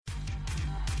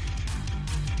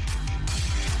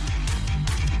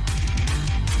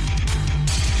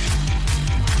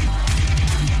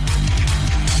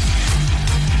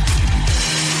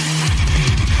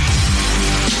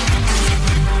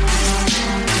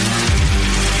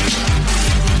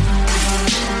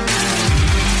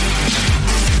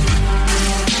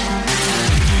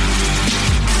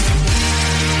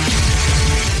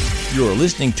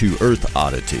listening to Earth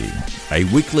Oddity, a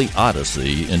weekly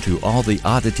odyssey into all the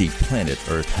oddity planet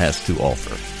Earth has to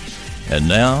offer. And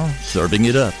now, serving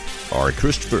it up are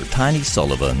Christopher Tiny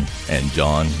Sullivan and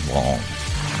John Long.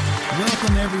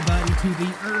 Welcome, everybody, to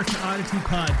the Earth Oddity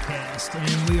Podcast,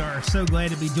 and we are so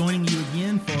glad to be joining you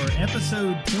again for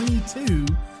episode 22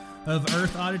 of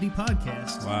Earth Oddity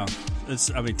Podcast. Wow.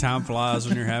 Time flies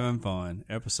when you're having fun.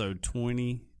 Episode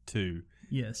 22.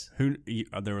 Yes.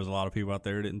 There was a lot of people out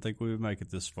there who didn't think we would make it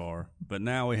this far, but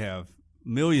now we have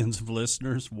millions of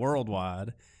listeners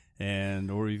worldwide,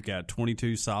 and we've got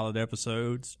 22 solid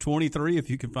episodes, 23 if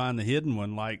you can find the hidden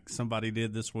one like somebody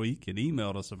did this week and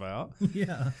emailed us about.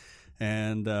 Yeah.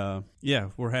 And,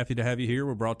 we're happy to have you here.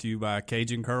 We're brought to you by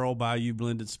Cajun Curl Bayou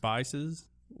Blended Spices.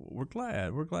 We're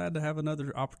glad to have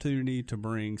another opportunity to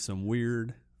bring some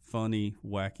weird, funny,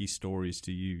 wacky stories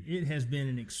to you. It has been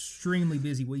an extremely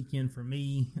busy weekend for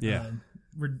me. Yeah.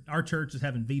 Our church is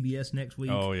having VBS next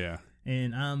week. Oh, yeah.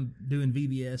 And I'm doing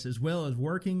VBS as well as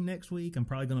working next week. I'm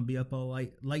probably going to be up all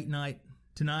late night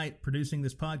tonight producing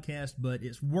this podcast, but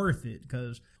it's worth it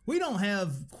because we don't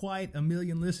have quite a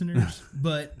million listeners,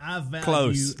 but I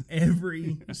value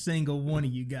every single one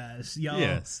of you guys.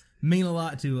 Y'all mean a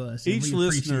lot to us. Each and we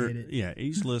listener, appreciate it.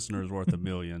 Each listener is worth $1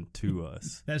 million to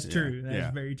us. That's true.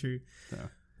 That's very true. So.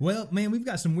 Well, man, we've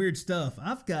got some weird stuff.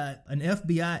 I've got an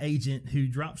FBI agent who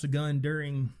drops a gun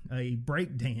during a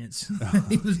break dance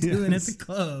he was doing at the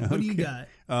club. What do you got?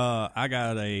 I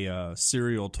got a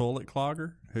serial toilet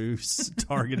clogger who's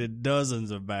targeted dozens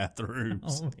of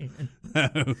bathrooms. Oh,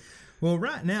 man. Well,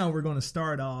 right now we're going to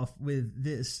start off with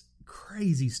this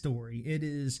crazy story.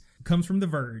 It comes from The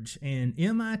Verge, and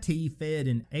MIT fed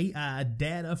an AI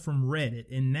data from Reddit,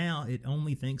 and now it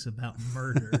only thinks about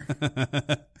murder.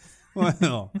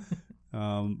 Well,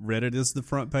 Reddit is the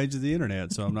front page of the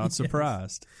internet, so I'm not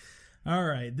surprised. All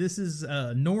right, this is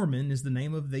Norman is the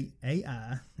name of the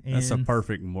AI. And that's a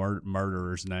perfect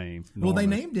murderer's name. Norman. Well, they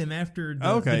named him after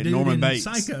the dude Norman in Bates.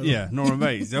 Psycho. Yeah, Norman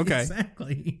Bates. Okay.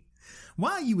 Exactly.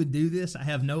 Why you would do this, I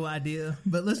have no idea,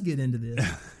 but let's get into this.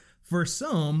 For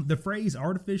some, the phrase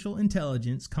artificial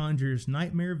intelligence conjures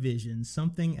nightmare visions,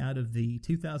 something out of the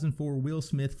 2004 Will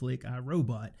Smith flick I,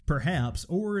 Robot, perhaps,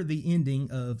 or the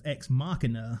ending of Ex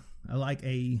Machina, like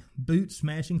a boot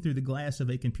smashing through the glass of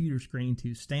a computer screen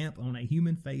to stamp on a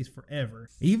human face forever.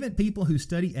 Even people who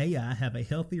study AI have a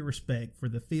healthy respect for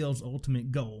the field's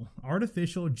ultimate goal,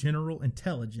 artificial general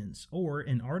intelligence, or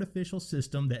an artificial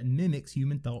system that mimics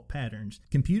human thought patterns.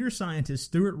 Computer scientist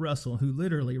Stuart Russell, who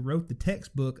literally wrote the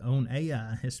textbook on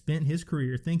AI, has spent his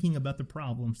career thinking about the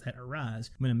problems that arise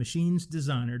when a machine's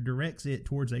designer directs it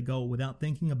towards a goal without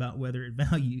thinking about whether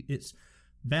its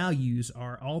values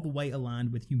are all the way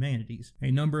aligned with humanity's. A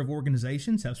number of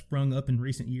organizations have sprung up in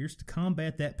recent years to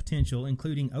combat that potential,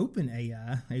 including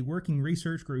OpenAI, a working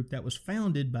research group that was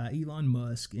founded by Elon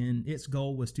Musk, and its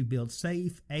goal was to build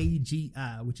safe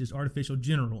AGI, which is artificial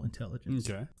general intelligence.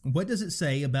 Okay. What does it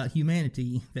say about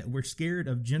humanity that we're scared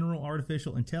of general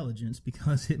artificial intelligence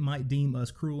because it might deem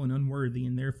us cruel and unworthy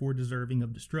and therefore deserving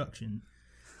of destruction?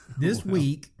 This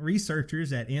week,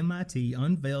 researchers at MIT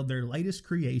unveiled their latest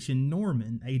creation,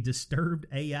 Norman, a disturbed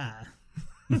AI.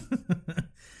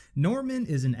 Norman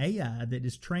is an AI that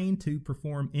is trained to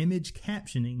perform image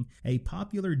captioning, a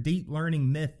popular deep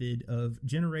learning method of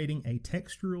generating a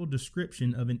textual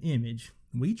description of an image.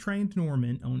 We trained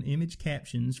Norman on image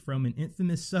captions from an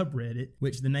infamous subreddit,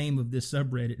 which the name of this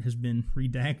subreddit has been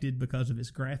redacted because of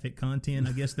its graphic content.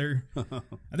 I guess they're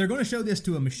going to show this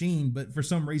to a machine, but for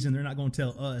some reason they're not going to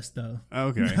tell us, the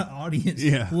audience,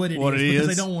 what it is because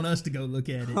they don't want us to go look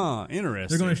at it. Huh, interesting.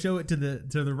 They're going to show it to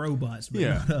the robots, but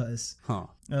not us. Huh.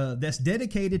 That's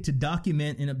dedicated to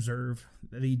document and observe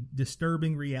the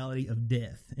disturbing reality of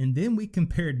death. And then we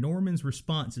compared Norman's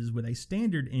responses with a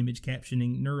standard image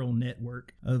captioning neural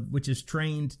network, which is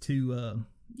trained to,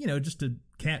 just to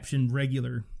caption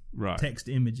regular text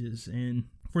images. And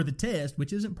for the test,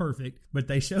 which isn't perfect, but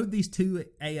they showed these two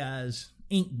AIs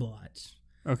ink blots.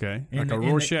 Okay, like a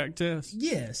Rorschach test?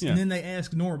 Yes, and then they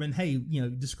ask Norman, hey,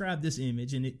 describe this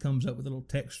image, and it comes up with a little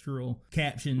textual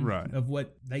caption of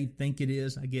what they think it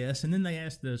is, I guess. And then they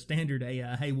ask the standard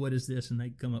AI, hey, what is this? And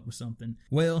they come up with something.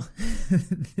 Well,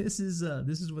 this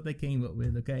is what they came up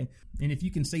with, okay? And if you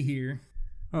can see here,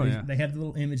 they have the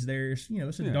little image there.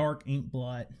 It's a dark ink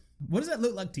blot. What does that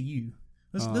look like to you?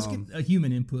 Let's get a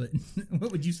human input.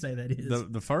 What would you say that is?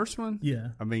 The first one? Yeah.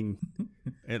 I mean,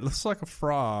 it looks like a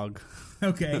frog.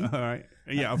 Okay. All right.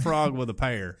 Yeah, a frog with a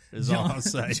pair is all I'll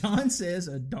say. John says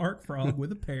a dark frog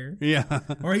with a pair. Yeah.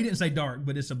 Or he didn't say dark,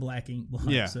 but it's a black ink blot.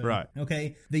 Yeah, so, right.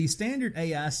 Okay. The standard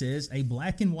AI says a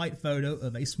black and white photo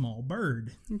of a small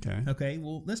bird. Okay. Okay.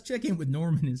 Well, let's check in with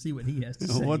Norman and see what he has to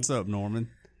say. What's up, Norman?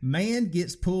 Man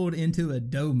gets pulled into a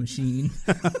dough machine.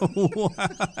 What?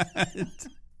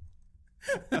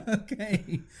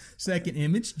 Okay. Second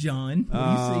image, John.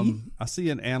 What do you see? I see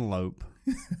an antelope.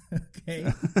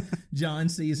 Okay. John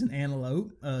sees an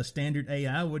antelope. Standard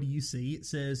AI, what do you see? It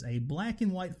says a black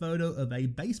and white photo of a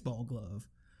baseball glove.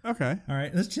 Okay. All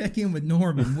right, let's check in with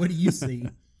Norman. What do you see?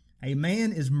 A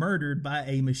man is murdered by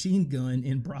a machine gun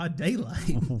in broad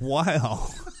daylight. Wow.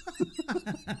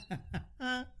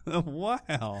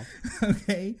 Wow.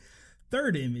 Okay.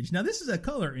 Third image. Now, this is a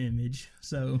color image.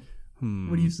 So,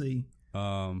 what do you see?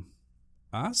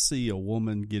 I see a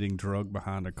woman getting drugged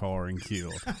behind a car and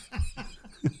killed.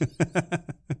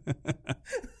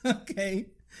 Okay.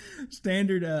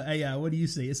 Standard AI, what do you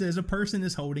see? It says a person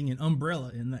is holding an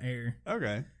umbrella in the air.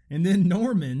 Okay. And then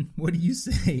Norman, what do you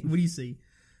say? What do you see?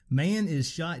 Man is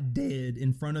shot dead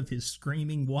in front of his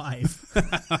screaming wife.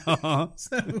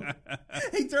 So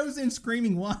he throws in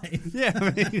screaming wife. Yeah,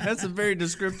 I mean, that's a very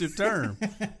descriptive term.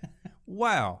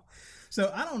 Wow.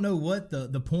 So I don't know what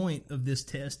the point of this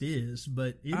test is,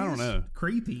 but it I don't is know.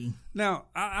 creepy. Now,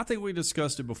 I think we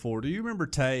discussed it before. Do you remember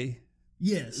Tay?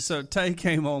 Yes. So Tay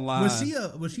came online. Was she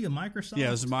a Microsoft? Yeah,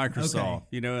 it was Microsoft. Okay.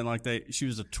 You know, and like she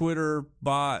was a Twitter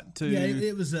bot too. Yeah,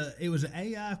 it was an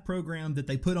AI program that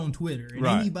they put on Twitter, and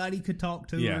Right. anybody could talk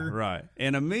to Yeah, her. right.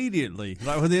 And immediately,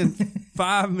 like within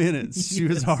 5 minutes, she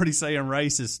was already saying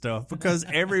racist stuff because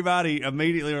everybody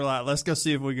immediately were like, "Let's go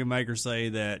see if we can make her say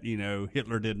that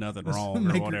Hitler did nothing wrong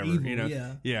make or her whatever."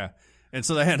 evil, yeah. And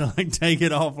so they had to like take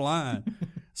it offline.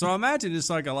 So I imagine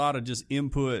it's like a lot of just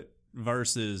input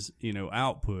versus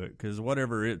output, because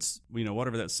whatever that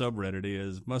subreddit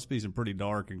is must be some pretty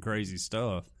dark and crazy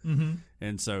stuff. Mm-hmm.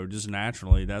 And so just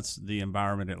naturally that's the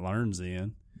environment it learns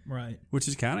in, Right. which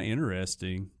is kind of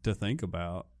interesting to think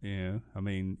about. I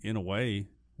mean, in a way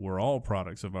we're all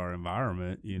products of our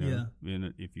environment. Yeah.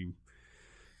 If you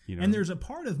And there's a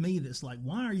part of me that's like,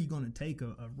 why are you going to take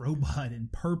a robot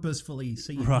and purposefully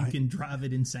see if Right. you can drive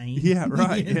it insane? Yeah,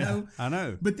 right. You Yeah, know? I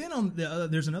know. But then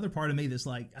there's another part of me that's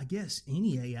like, I guess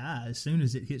any AI, as soon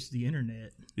as it hits the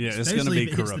internet, Yeah, it's going to be especially if it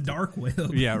hits the corrupted. dark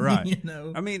web. Yeah, right.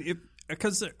 You I mean,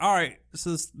 because all right,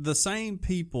 so the same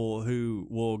people who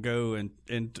will go and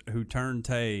who turn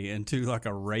Tay into like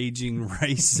a raging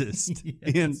racist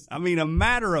in, I mean, a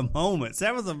matter of moments.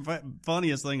 That was the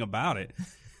funniest thing about it.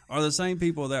 Are the same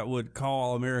people that would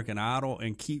call American Idol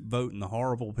and keep voting the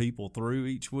horrible people through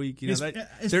each week. It's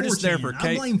they're just there for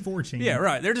I blame 4chan. Yeah,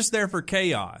 right. They're just there for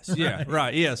chaos. Yeah,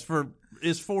 right. Yes,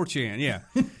 it's 4chan. Yeah,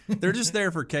 they're just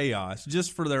there for chaos,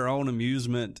 just for their own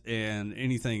amusement and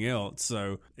anything else.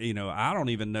 So I don't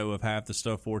even know if half the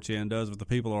stuff 4chan does with the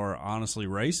people are honestly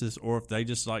racist, or if they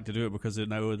just like to do it because they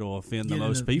know it'll offend the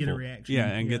most people. Get a reaction. Yeah,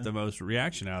 and get the most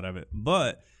reaction out of it.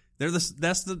 But that's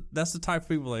the type of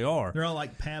people they are. They're all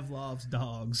like Pavlov's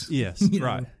dogs. Yes, You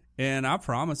right. know? And I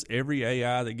promise every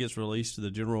AI that gets released to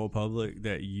the general public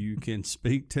that you can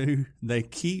speak to, they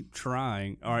keep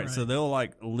trying. All right, so they'll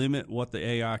like limit what the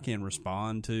AI can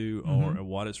respond to or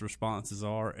what its responses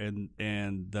are,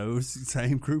 and those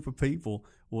same group of people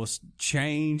will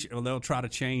change, or they'll try to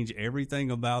change everything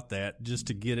about that just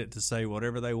to get it to say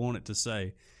whatever they want it to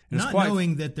say. And Not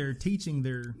knowing that they're teaching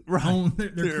their own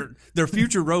their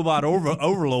future robot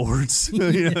overlords,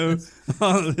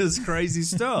 this crazy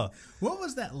stuff. What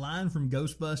was that line from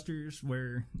Ghostbusters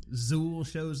where Zool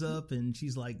shows up and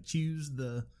she's like, choose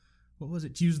the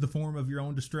form of your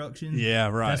own destruction? Yeah,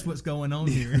 right. That's what's going on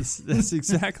here. That's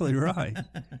exactly right.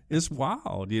 It's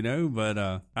wild, but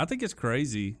I think it's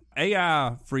crazy.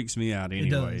 AI freaks me out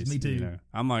anyways. It does, me too.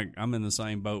 I'm in the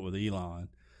same boat with Elon.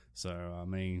 So, I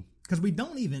mean, because we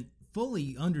don't even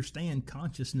fully understand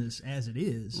consciousness as it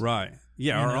is. Right.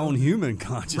 Yeah, our own human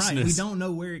consciousness. Right. We don't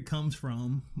know where it comes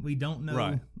from. We don't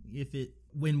know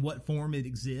in what form it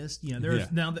exists.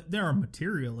 Now there are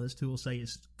materialists who will say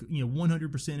it's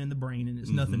 100% in the brain and it's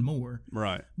nothing more.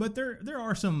 Right. But there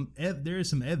is some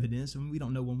evidence, and we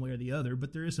don't know one way or the other,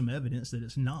 but there is some evidence that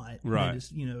it's not. Right. That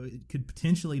it's, it could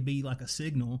potentially be like a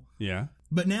signal. Yeah.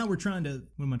 But now we're trying to.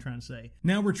 What am I trying to say?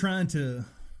 Now we're trying to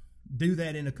do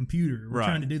that in a computer. We're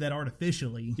trying to do that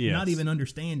artificially, not even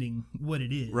understanding what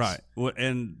it is. Right.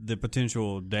 And the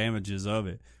potential damages of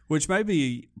it, which may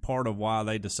be part of why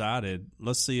they decided,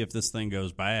 let's see if this thing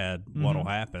goes bad, what'll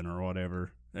happen or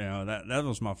whatever. That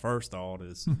was my first thought.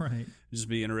 Is right. Just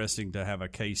be interesting to have a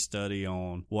case study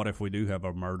on what if we do have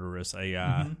a murderous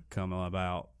AI come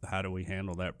about. How do we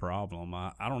handle that problem?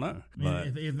 I don't know.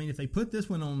 If they put this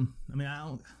one on,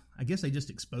 I guess they just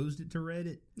exposed it to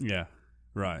Reddit. Yeah,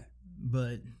 right.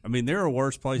 But there are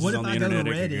worse places on the internet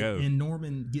What if I go to Reddit and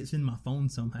Norman gets in my phone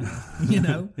somehow?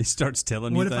 He starts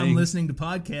telling you What if things. I'm listening to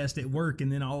podcast at work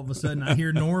and then all of a sudden I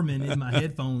hear Norman in my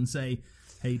headphones say,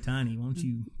 "Hey, Tiny, why don't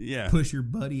you push your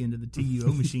buddy into the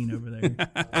TUO machine over there?"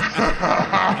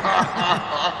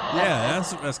 Yeah,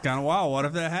 that's kind of wild. What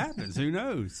if that happens? Who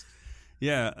knows?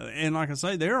 Yeah, and like I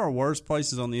say, there are worse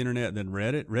places on the internet than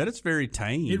Reddit. Reddit's very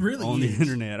tame. It really on is. the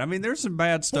internet. There's some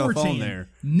bad stuff 4chan, on there.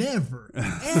 Never,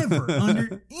 ever,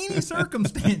 under any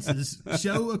circumstances,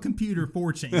 show a computer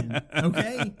 4chan.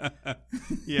 Okay?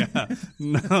 Yeah,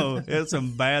 no,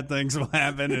 some bad things will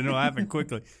happen, and it'll happen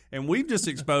quickly. And we've just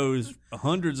exposed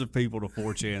hundreds of people to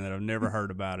 4chan that have never heard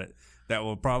about it. That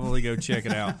will probably go check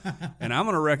it out, and I'm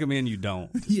going to recommend you don't.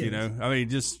 Yes.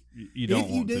 You don't.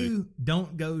 If you do,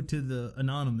 don't go to the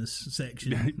anonymous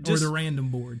section or the random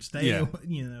board. Stay,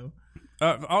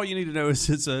 all you need to know is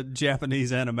it's a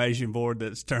Japanese animation board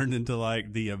that's turned into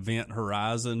like the event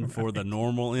horizon for the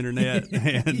normal internet,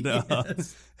 and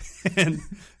and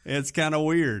it's kind of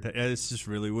weird. It's just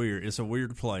really weird. It's a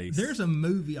weird place. There's a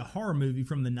horror movie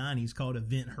from the 90s called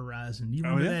Event Horizon. Do you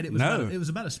remember that? It was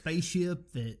about a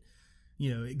spaceship that.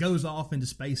 It goes off into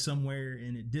space somewhere,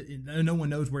 and no one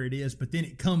knows where it is. But then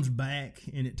it comes back,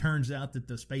 and it turns out that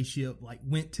the spaceship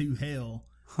went to hell.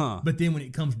 Huh. But then when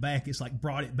it comes back, it's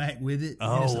brought it back with it.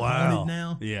 Oh, and it's wow! haunted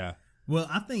now. Yeah. Well,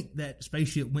 I think that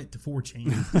spaceship went to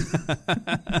 4chan.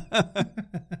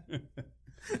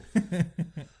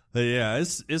 But yeah,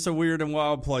 it's a weird and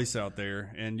wild place out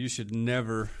there, and you should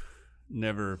never.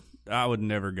 I would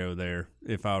never go there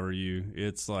if I were you.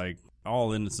 It's like.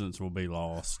 All innocence will be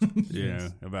lost,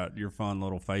 about your fun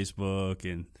little Facebook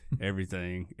and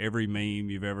everything. Every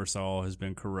meme you've ever saw has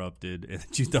been corrupted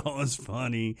that you thought was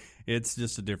funny. It's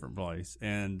just a different place.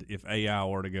 And if AI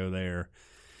were to go there,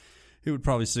 it would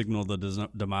probably signal the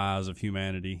demise of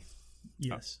humanity.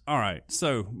 Yes. All right.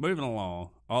 So moving along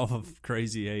off of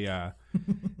crazy AI,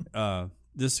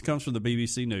 this comes from the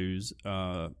BBC News.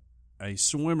 A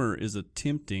swimmer is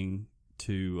attempting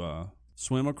to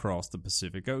swim across the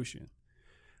Pacific Ocean.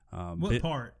 What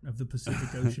part of the Pacific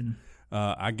Ocean?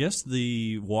 I guess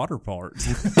the water part.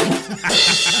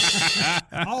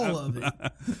 All of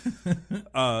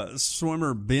it.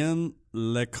 Swimmer Ben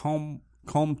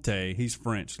Lecomte, he's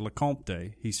French,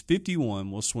 Lecomte, he's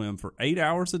 51, will swim for 8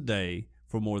 hours a day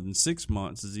for more than 6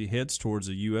 months as he heads towards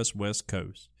the U.S. West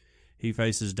Coast. He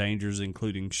faces dangers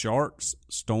including sharks,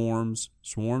 storms,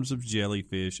 swarms of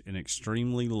jellyfish, and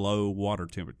extremely low water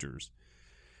temperatures.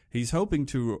 He's hoping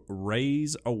to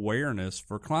raise awareness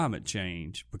for climate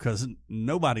change because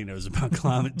nobody knows about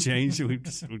climate change. So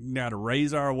we've got to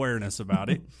raise our awareness about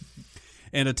it.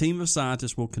 And a team of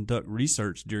scientists will conduct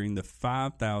research during the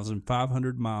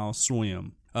 5,500-mile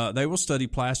swim. They will study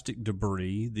plastic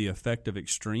debris, the effect of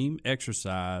extreme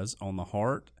exercise on the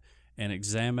heart, and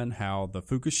examine how the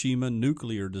Fukushima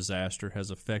nuclear disaster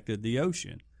has affected the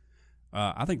ocean.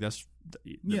 I think that's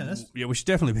we should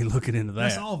definitely be looking into that.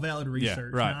 That's all valid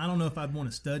research. Yeah, right. Now, I don't know if I'd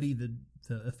want to study the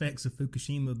effects of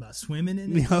Fukushima by swimming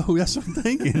in it. No, that's what I'm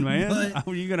thinking, man. But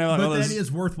that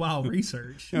is worthwhile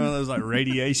research. Those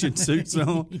radiation suits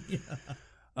on. Yeah.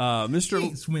 Mr. You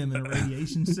can't swim in a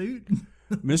radiation suit.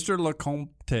 Mr.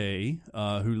 Lecomte,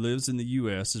 who lives in the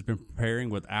U.S., has been preparing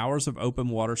with hours of open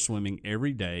water swimming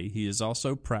every day. He has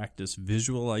also practiced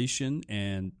visualization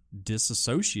and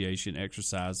disassociation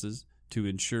exercises to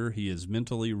ensure he is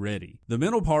mentally ready. The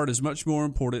mental part is much more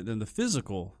important than the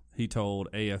physical, he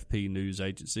told AFP news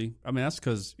agency. That's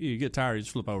because you get tired, you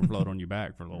just flip over, float on your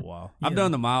back for a little while. Yeah. I've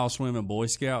done the mile swim in Boy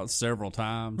Scouts several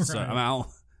times. Right. So I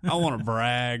don't want to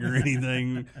brag or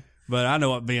anything. But I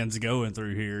know what Ben's going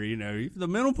through here. The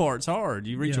mental part's hard.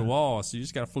 You reach a wall, so you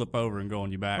just got to flip over and go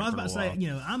on your back. Well, I was about to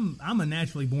say, I'm a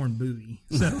naturally born buoy,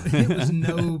 so it was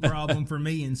no problem for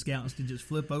me in Scouts to just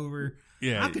flip over.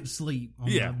 Yeah, I could sleep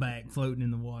on my back floating in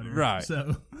the water. Right.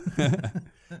 So,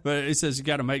 but it says you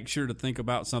got to make sure to think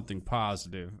about something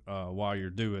positive while you're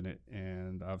doing it,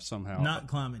 and I've somehow not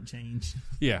climate change.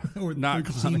 Yeah, or not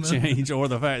climate change, or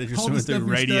the fact that you're swimming through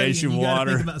radiation you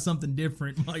water. Think about something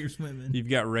different while you're swimming. You've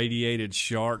got radiated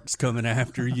sharks coming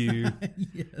after you.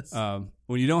 Yes.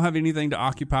 When you don't have anything to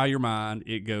occupy your mind,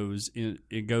 it goes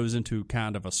into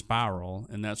kind of a spiral,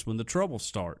 and that's when the trouble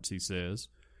starts. He says.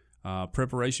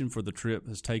 Preparation for the trip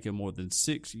has taken more than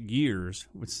 6 years,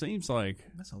 which seems like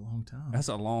that's a long time. That's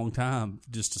a long time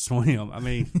just to swim. I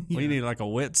mean, we need like a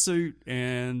wetsuit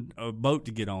and a boat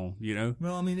to get on, you know?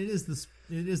 Well, I mean, it is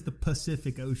the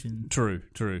Pacific Ocean. True.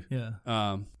 Yeah.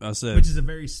 I said, which is a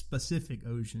very specific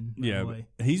ocean, by the way.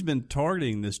 He's been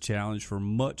targeting this challenge for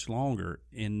much longer.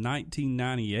 In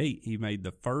 1998, he made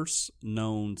the first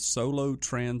known solo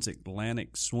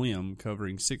transatlantic swim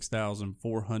covering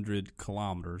 6,400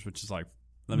 kilometers, which is like,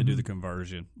 let me do the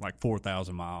conversion, like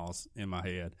 4,000 miles in my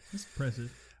head. That's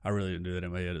impressive. I really didn't do that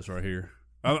in my head. It's right here.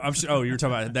 You were talking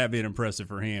about that being impressive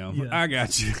for him. Yeah. I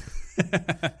got you.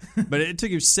 But it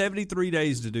took him 73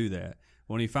 days to do that.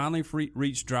 When he finally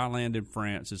reached dry land in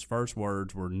France, his first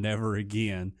words were never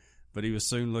again, but he was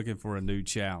soon looking for a new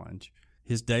challenge.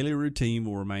 His daily routine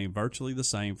will remain virtually the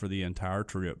same for the entire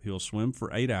trip. He'll swim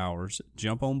for 8 hours,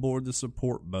 jump on board the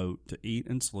support boat to eat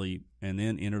and sleep, and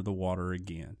then enter the water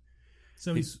again.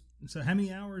 So so how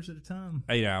many hours at a time?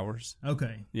 8 hours.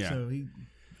 Okay. Yeah. So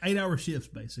 8-hour shifts,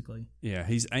 basically. Yeah,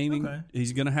 he's aiming. Okay.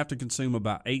 He's going to have to consume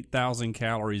about 8,000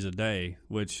 calories a day,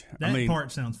 which that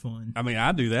part sounds fun. I mean,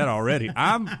 I do that already.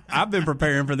 I've been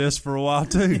preparing for this for a while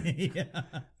too.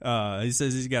 Yeah. He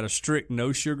says he's got a strict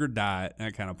no sugar diet.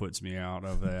 That kind of puts me out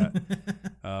of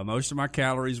that. Most of my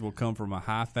calories will come from a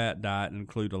high fat diet and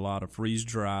include a lot of freeze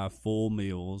dry full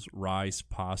meals, rice,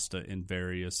 pasta, and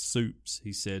various soups.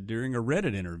 He said during a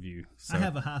Reddit interview. So, I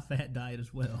have a high fat diet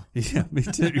as well. Yeah, me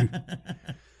too.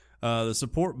 The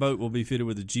support boat will be fitted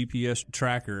with a GPS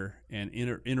tracker, and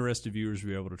interested viewers will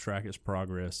be able to track its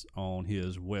progress on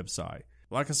his website.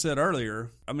 Like I said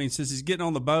earlier, I mean, since he's getting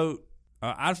on the boat,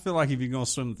 I feel like if you're going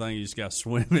to swim the thing, you just got to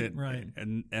swim it. Right.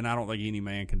 And I don't think any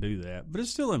man can do that. But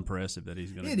it's still impressive that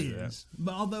he's going to do that. It is.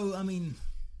 But although, I mean,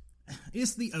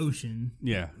 it's the ocean.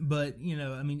 Yeah. But,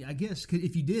 I mean, I guess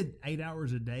if you did 8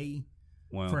 hours a day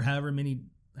for however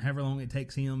long it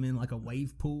takes him in like a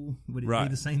wave pool, would it be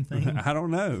the same thing? I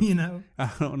don't know.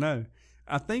 I don't know.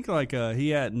 I think like he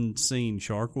hadn't seen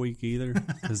Shark Week either,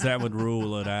 because that would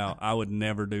rule it out. I would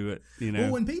never do it.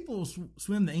 Well, when people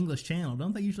swim the English Channel,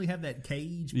 don't they usually have that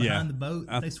cage behind the boat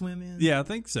they swim in? Yeah, I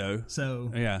think so.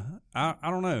 So yeah, I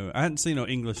don't know. I hadn't seen no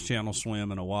English Channel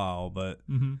swim in a while, but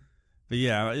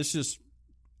yeah, it's just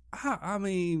I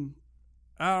mean,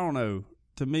 I don't know.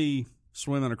 To me,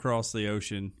 swimming across the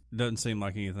ocean doesn't seem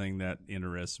like anything that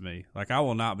interests me. Like, I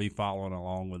will not be following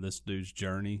along with this dude's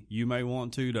journey. You may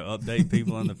want to update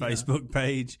people on the Facebook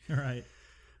page. Right.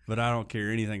 But I don't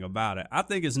care anything about it. I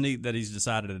think it's neat that he's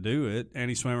decided to do it, and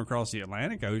he swam across the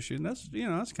Atlantic Ocean. That's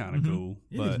that's kind of cool.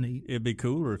 It is neat. It'd be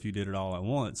cooler if you did it all at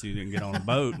once. You didn't get on a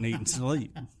boat and eat and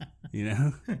sleep.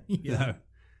 Yeah. No.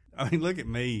 I mean, look at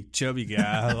me, chubby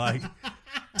guy, like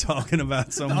talking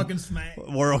about some talking smack,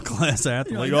 world class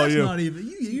athlete. You're not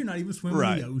even swimming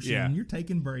in the ocean. Yeah. You're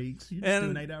taking breaks. You're just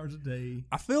doing 8 hours a day.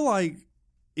 I feel like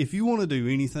if you want to do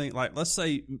anything, like let's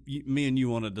say me and you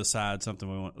want to decide something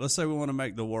we want. Let's say we want to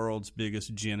make the world's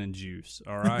biggest gin and juice.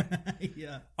 All right.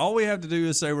 Yeah. All we have to do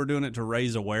is say we're doing it to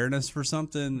raise awareness for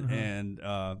something,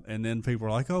 and then people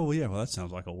are like, "Oh, yeah, well, that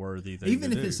sounds like a worthy thing."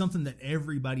 Even if it's something that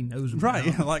everybody knows about, right?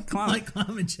 Yeah, like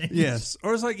climate change. Yes,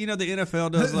 or it's like the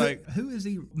NFL does. Who is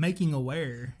he making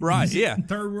aware? Right. Yeah.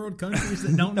 Third world countries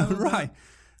that don't know. Right.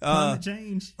 Climate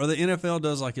change. Or the NFL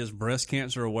does like his breast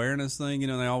cancer awareness thing.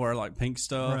 They all wear like pink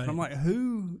stuff. Right. I'm like,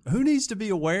 who needs to be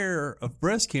aware of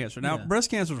breast cancer? Now,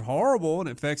 breast cancer is horrible and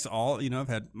it affects all. I've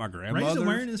had my grandmother. Raise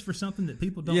awareness for something that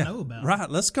people don't know about. Right.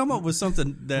 Let's come up with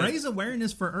something that raise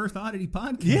awareness for Earth Oddity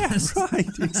podcast. Yeah. Right.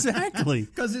 Exactly.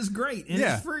 Because it's great and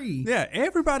it's free. Yeah.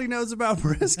 Everybody knows about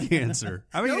breast cancer.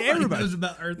 I mean, everybody knows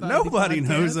about Earth Oddity. Nobody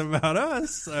knows about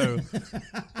us. So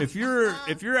if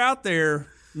you're out there,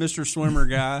 Mr. Swimmer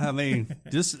guy, I mean,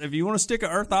 just if you want to stick an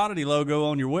Earth Oddity logo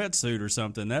on your wetsuit or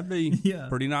something, that'd be a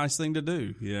pretty nice thing to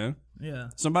do, Yeah.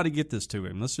 Somebody get this to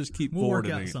him. Let's just keep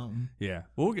forwarding it. We'll work out something. Yeah.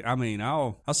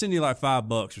 I'll send you like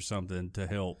 $5 or something to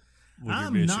help with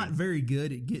your mission. I'm not very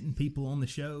good at getting people on the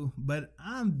show, but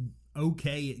I'm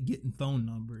okay at getting phone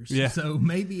numbers. Yeah. So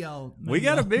maybe we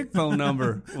got a big phone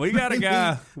number. We got a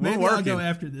guy. Maybe I'll go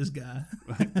after this guy.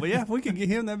 Well, yeah, if we could get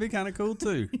him, that'd be kind of cool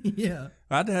too. Yeah.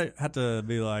 I'd have to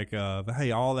be like,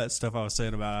 hey, all that stuff I was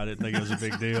saying about I didn't think it was a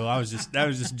big deal. That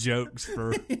was just jokes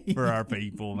for our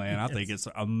people, man. I think it's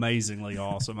amazingly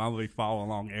awesome. I'll be following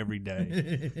along every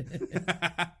day.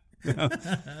 Yeah,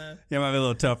 it might be a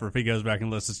little tougher if he goes back and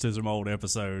listens to some old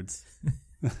episodes.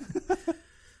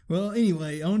 Well,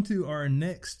 anyway, on to our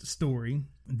next story.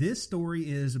 This story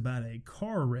is about a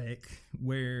car wreck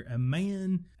where a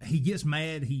man, he gets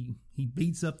mad, he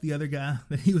beats up the other guy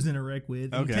that he was in a wreck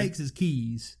with, and he takes his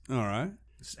keys. All right.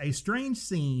 A strange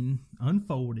scene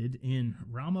unfolded in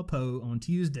Ramapo on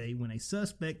Tuesday when a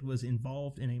suspect was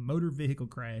involved in a motor vehicle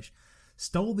crash,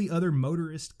 stole the other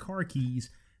motorist's car keys,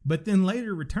 but then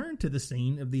later returned to the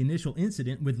scene of the initial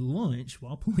incident with lunch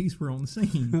while police were on the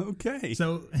scene. Okay.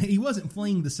 So he wasn't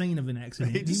fleeing the scene of an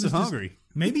accident. He was hungry.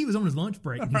 Maybe he was on his lunch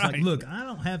break. And he's like, look, I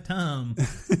don't have time.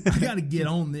 I got to get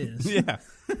on this. Yeah.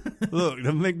 Look,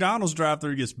 the McDonald's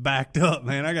drive-thru gets backed up,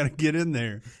 man. I got to get in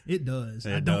there. It does.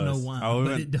 I don't know why,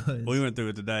 but it does. We went through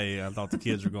it today. I thought the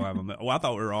kids were going to have I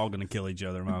thought we were all going to kill each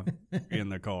other in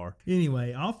their car.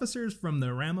 Anyway, officers from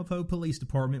the Ramapo Police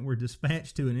Department were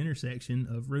dispatched to an intersection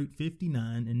of Route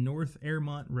 59 and North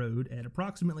Airmont Road at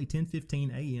approximately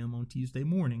 10:15 a.m. on Tuesday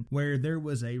morning, where there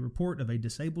was a report of a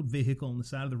disabled vehicle on the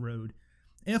side of the road.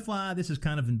 FYI, this is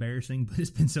kind of embarrassing, but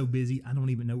it's been so busy, I don't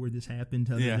even know where this happened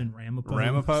other than Ramapo.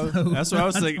 Ramapo? So, that's what I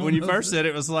was thinking. When you first said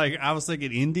it, was like, I was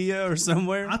thinking India or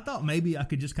somewhere. I thought maybe I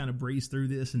could just kind of breeze through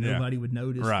this and nobody would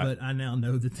notice, but I now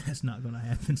know that that's not going to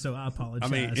happen, so I apologize.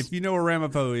 I mean, if you know where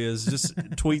Ramapo is, just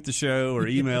tweet the show or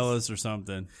email us or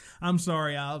something. I'm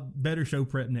sorry, I'll better show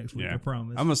prep next week, I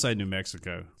promise. I'm going to say New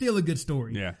Mexico. Still a good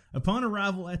story. Yeah. Upon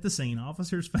arrival at the scene,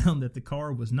 officers found that the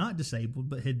car was not disabled,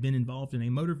 but had been involved in a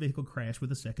motor vehicle crash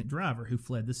with a second driver who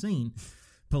fled the scene.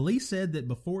 Police said that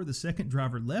before the second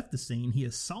driver left the scene, he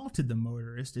assaulted the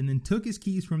motorist and then took his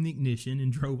keys from the ignition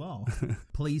and drove off.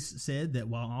 Police said that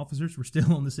while officers were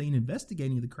still on the scene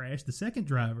investigating the crash, the second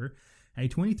driver, a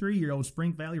 23-year-old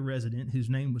Spring Valley resident whose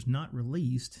name was not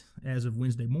released as of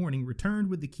Wednesday morning, returned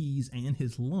with the keys and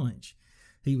his lunch.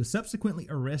 He was subsequently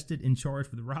arrested and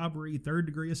charged with robbery,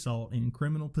 third-degree assault, and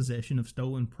criminal possession of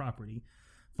stolen property.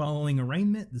 Following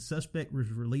arraignment, the suspect was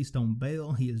released on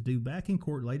bail. He is due back in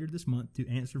court later this month to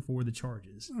answer for the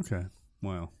charges. Okay.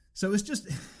 Wow. So it's just,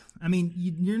 I mean,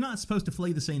 you're not supposed to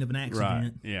flee the scene of an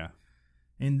accident. Right. Yeah.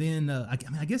 And then,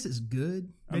 I guess it's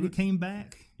good that he came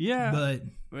back. Yeah. But,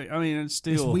 I mean, it's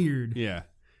still. It's weird. Yeah.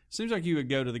 Seems like you would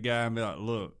go to the guy and be like,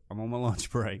 look, I'm on my lunch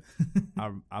break.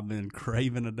 I've been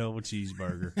craving a double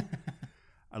cheeseburger.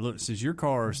 Look, since your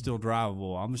car is still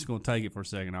drivable, I'm just going to take it for a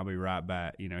second. I'll be right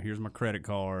back. You know, here's my credit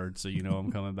card, so you know I'm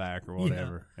coming back or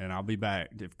whatever. Yeah. And I'll be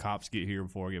back. If cops get here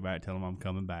before I get back, tell them I'm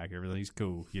coming back. Everything's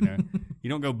cool, you know. You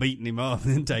don't go beating him up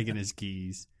and then taking his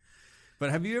keys. But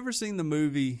have you ever seen the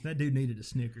movie? That dude needed a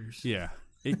Snickers. Yeah.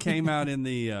 It came out in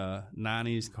the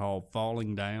 90s called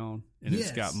Falling Down, and Yes.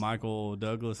 It's got Michael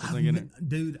Douglas, I think, in it.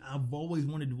 Dude, I've always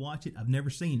wanted to watch it. I've never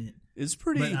seen it. It's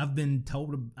pretty. But I've been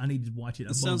told I need to watch it.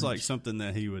 It sounds like something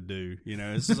that he would do. You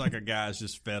know, it's just like a guy's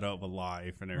just fed up with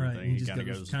life and everything. Right. He kind of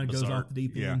goes off the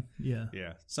deep end. Yeah.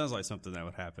 Yeah. Sounds like something that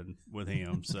would happen with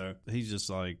him. So he's just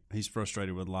like, he's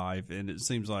frustrated with life. And it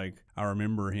seems like I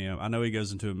remember him. I know he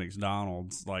goes into a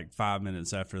McDonald's like 5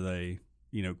 minutes after they,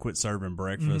 you know, quit serving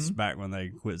breakfast, back when they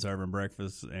quit serving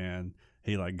breakfast, and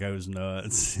he like goes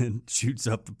nuts and shoots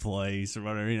up the place or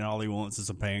whatever. You know, all he wants is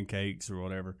some pancakes or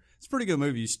whatever. It's a pretty good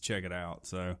movie. You should check it out.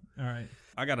 So, all right.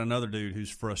 I got another dude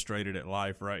who's frustrated at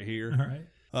life right here. All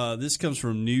right. This comes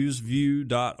from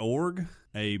newsview.org.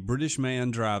 A British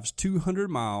man drives 200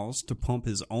 miles to pump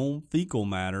his own fecal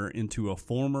matter into a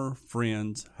former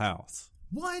friend's house.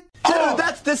 What? Dude,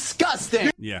 that's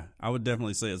disgusting. Yeah, I would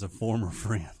definitely say it's a former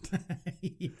friend.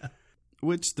 Yeah.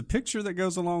 Which the picture that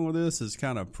goes along with this is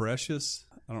kind of precious.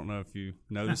 I don't know if you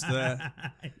noticed that.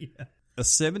 Yeah. A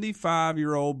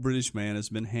 75-year-old British man has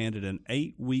been handed an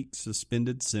 8-week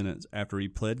suspended sentence after he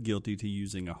pled guilty to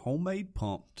using a homemade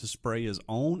pump to spray his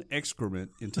own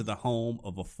excrement into the home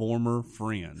of a former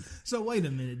friend. So wait a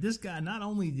minute. This guy, not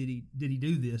only did he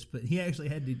do this, but he actually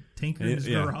had to tinker in his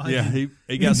garage. Yeah,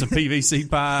 he got some PVC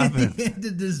pipe. And he had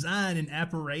to design an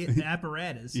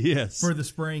apparatus yes. for the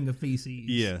spraying of feces.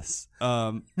 Yes.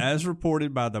 As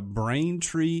reported by the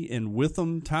Braintree and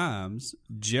Witham Times,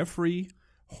 Jeffrey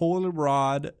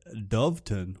Holyrood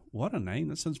Doveton, what a name,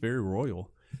 that sounds very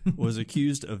royal, was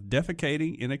accused of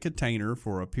defecating in a container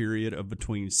for a period of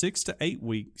between 6 to 8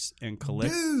 weeks and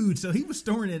Dude, so he was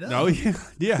storing it up. Oh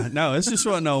yeah, no, it's just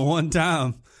wasn't a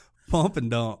one-time pump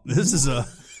and dump. This is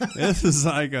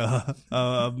like a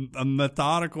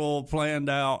methodical, planned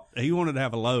out. He wanted to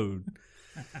have a load.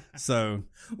 So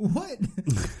what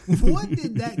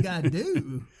did that guy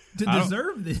do to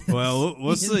deserve this? Well,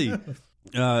 we'll see.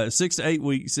 6 to 8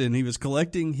 weeks, and he was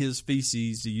collecting his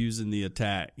feces to use in the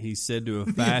attack. He's said to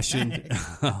have fashioned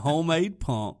a homemade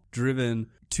pump driven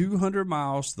 200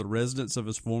 miles to the residence of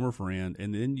his former friend,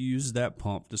 and then used that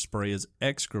pump to spray his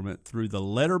excrement through the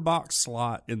letterbox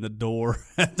slot in the door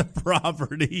at the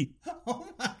property. Oh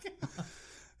my God.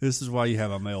 This is why you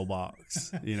have a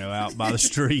mailbox, out by the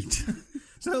street.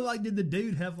 So, like, did the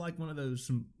dude have like one of those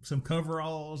some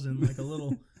coveralls and like a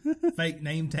little fake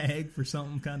name tag for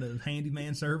some kind of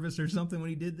handyman service or something when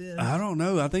he did this? I don't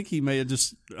know. I think he may have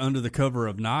just under the cover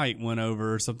of night went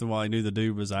over or something while he knew the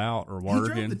dude was out or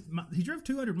working. He drove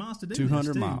 200 miles to do 200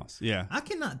 this, miles. Yeah. I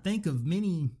cannot think of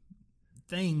many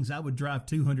things I would drive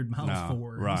 200 miles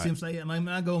for. Right. You see what I'm saying? I mean,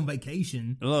 I go on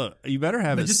vacation. Look, you better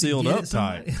have it sealed up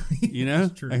tight. You know,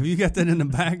 That's true. if you got that in the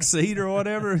back seat or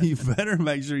whatever, you better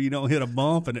make sure you don't hit a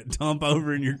bump and it dump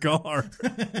over in your car.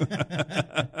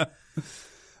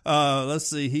 Let's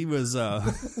see. He was.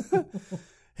 The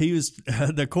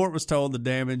court was told the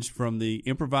damage from the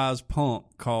improvised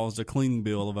pump caused a cleaning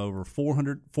bill of over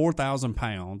 4,000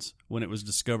 pounds when it was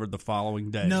discovered the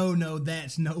following day. No,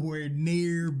 that's nowhere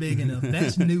near big enough.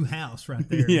 That's new house right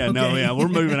there. Yeah, okay? no, yeah, we're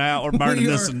moving out. We're burning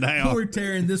this one down. We're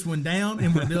tearing this one down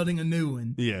and we're building a new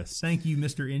one. Yes. Thank you,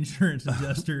 Mr. Insurance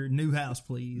Adjuster. New house,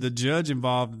 please. The judge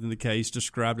involved in the case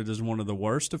described it as one of the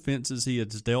worst offenses he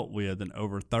has dealt with in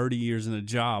over 30 years in a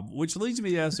job, which leads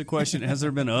me to ask the question, has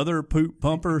there been other poop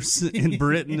pumpers in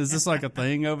Britain? Is this like a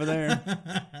thing over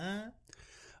there?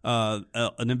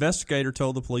 An investigator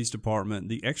told the police department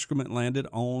the excrement landed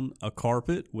on a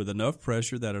carpet with enough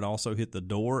pressure that it also hit the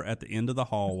door at the end of the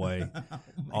hallway.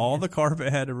 All the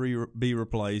carpet had to be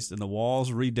replaced and the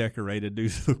walls redecorated due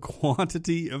to the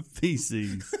quantity of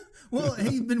feces. Well,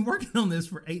 he's been working on this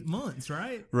for 8 months,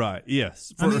 right? Right,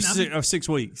 yes. For 6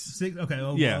 weeks. Okay.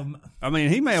 Oh, yeah. I mean,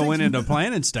 he may have went into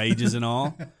planning stages and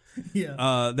all.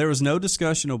 Yeah. There was no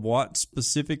discussion of what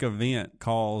specific event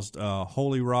caused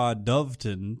Holy Rod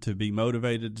Doveton to be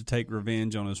motivated to take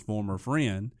revenge on his former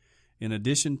friend. In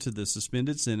addition to the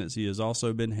suspended sentence, he has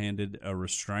also been handed a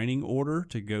restraining order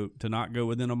to not go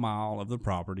within a mile of the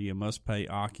property and must pay the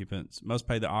occupants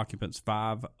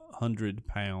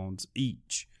 £500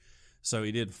 each. So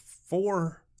he did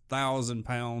 4,000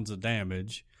 pounds of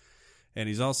damage, and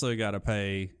he's also got to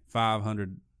pay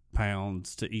 £500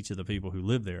 to each of the people who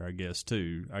live there, I guess,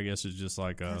 too. I guess it's just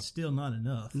like that's still not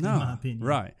enough, no, in my opinion.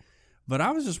 Right. But I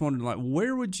was just wondering, like,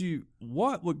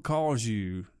 what would cause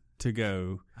you to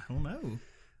go? I don't know.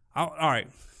 All right.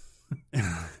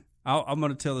 I'm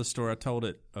going to tell this story. I told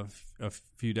it a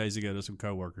few days ago to some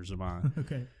coworkers of mine.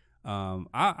 Okay.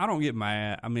 I don't get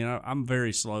mad. I mean, I'm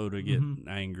very slow to get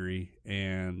angry,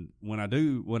 and when I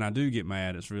do get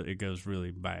mad, it goes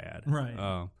really bad.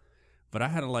 Right. But I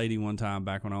had a lady one time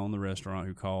back when I owned the restaurant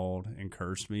who called and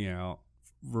cursed me out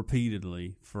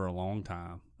repeatedly for a long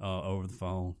time over the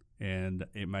phone, and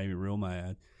it made me real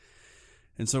mad.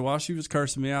 And so while she was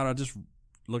cursing me out, I just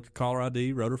looked at caller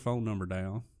ID, wrote her phone number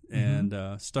down, and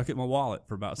stuck it in my wallet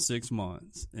for about 6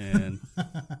 months. And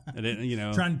I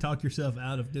didn't, trying to talk yourself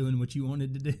out of doing what you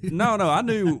wanted to do. No, I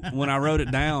knew when I wrote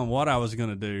it down what I was going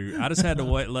to do. I just had to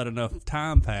let enough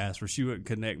time pass where she wouldn't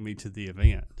connect me to the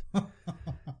event.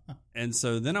 And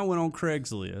so then I went on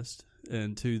Craigslist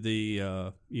and to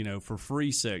the, for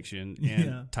free section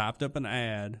and typed up an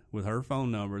ad with her phone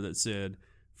number that said,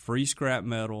 free scrap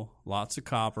metal, lots of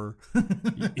copper.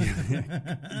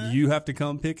 You have to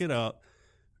come pick it up.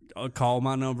 Call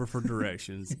my number for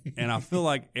directions. And I feel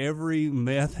like every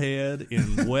meth head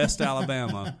in West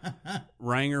Alabama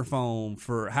rang her phone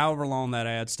for however long that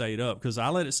ad stayed up, because I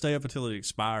let it stay up until it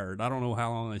expired. I don't know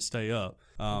how long they stay up.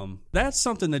 That's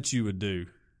something that you would do,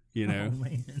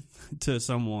 to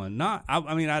someone.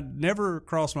 I'd never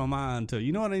crossed my mind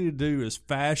to, what I need to do is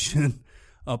fashion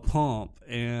a pump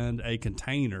and a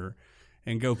container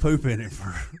and go poop in it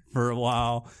for a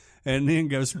while, and then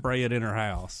go spray it in her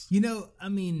house.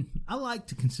 I like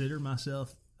to consider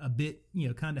myself a bit,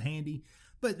 kind of handy,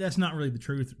 but that's not really the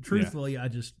truth. Truthfully, I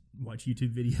just watch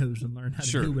YouTube videos and learn how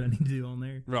to do what I need to do on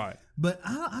there. Right. But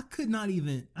I couldn't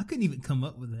even come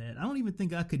up with that. I don't even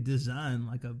think I could design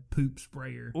like a poop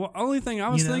sprayer. Well, only thing I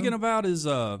was thinking about is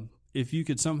if you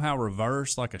could somehow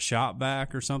reverse like a shop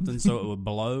vac or something so it would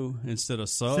blow instead of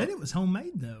suck. Said it was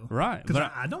homemade though. Right. Because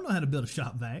I don't know how to build a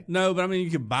shop vac. No, but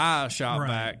you could buy a shop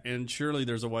vac, and surely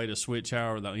there's a way to switch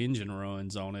however the engine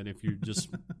runs on it if you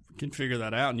just can figure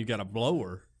that out and you got a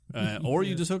blower. Or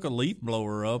you just hook a leaf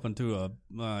blower up into a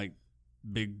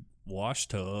big wash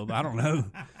tub. I don't know.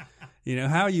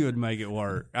 How you would make it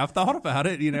work. I've thought about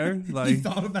it, You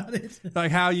thought about it?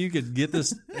 Like how you could get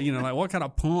this, what kind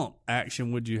of pump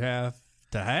action would you have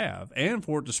to have? And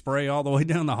for it to spray all the way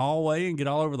down the hallway and get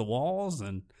all over the walls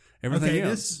and everything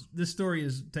else. This story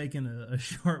is taking a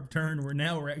sharp turn where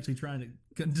now we're actually trying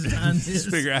to design this.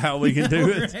 Figure out how we can do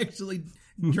it. We're actually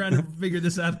trying to figure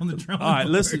this out on the drawing All right,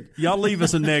 board. listen, y'all leave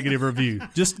us a negative review.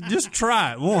 Just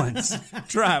try it once.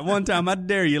 Try it one time. I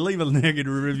dare you, leave a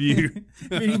negative review.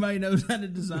 If anybody knows how to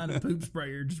design a poop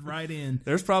sprayer, just write in.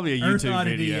 There's probably a Earth YouTube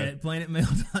Oddity video. at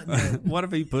planetmail.net. What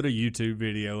if he put a YouTube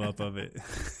video up of it?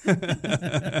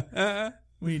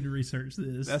 We need to research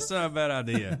this. That's not a bad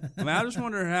idea. I mean, I just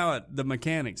wonder how the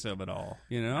mechanics of it all.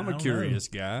 You know, I'm a curious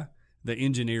guy. The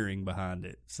engineering behind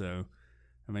it. So,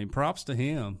 I mean, props to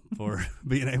him for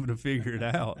being able to figure it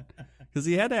out. Because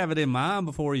he had to have it in mind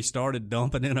before he started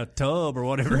dumping in a tub or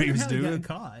whatever he was doing. Got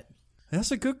caught. That's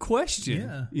a good question.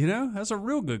 Yeah. You know, that's a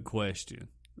real good question.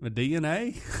 A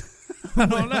DNA? I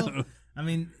don't know. I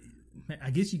mean, I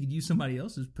guess you could use somebody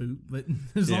else's poop, but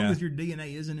as long as your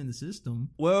DNA isn't in the system.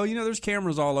 Well, you know, there's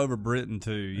cameras all over Britain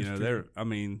too. You know, I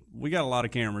mean, we got a lot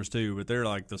of cameras too, but they're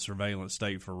like the surveillance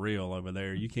state for real over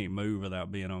there. You can't move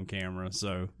without being on camera.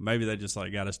 So maybe they just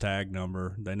like got his tag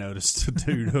number. They noticed a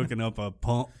dude hooking up a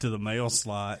pump to the mail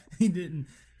slot. He didn't,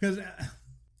 because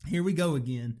here we go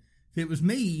again. If it was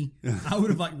me, I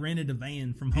would have like rented a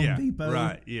van from Home Depot,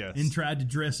 right? Yes, and tried to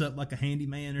dress up like a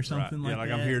handyman or something like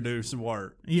that. I'm here to do some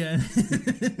work. Yeah,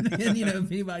 and you know, if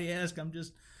anybody asks,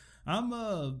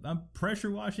 I'm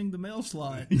pressure washing the mail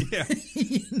slot. Yeah,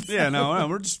 yeah. No,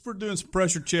 we're doing some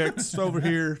pressure checks over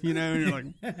here. You know, and you're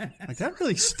like that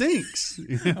really stinks.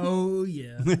 Oh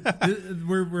yeah,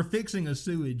 we're fixing a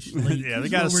sewage leak. Yeah, they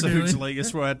got a sewage leak.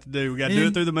 That's what I have to do. We got to do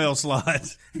it through the mail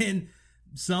slot. And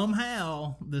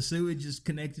somehow the sewage is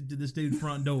connected to this dude's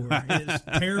front door. It's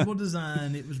terrible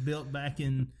design. It was built back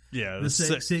in the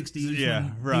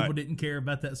 60s when people didn't care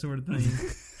about that sort of thing.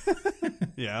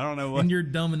 Yeah, I don't know what. And you're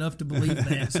dumb enough to believe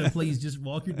that, so please just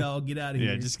walk your dog, get out of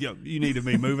here. Yeah, just go. You need to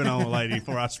be moving on, lady,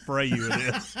 before I spray you with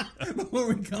this. Before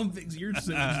we come fix your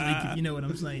sewage leak, if you know what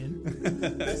I'm saying.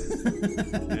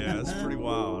 Yeah, that's pretty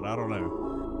wild. I don't know.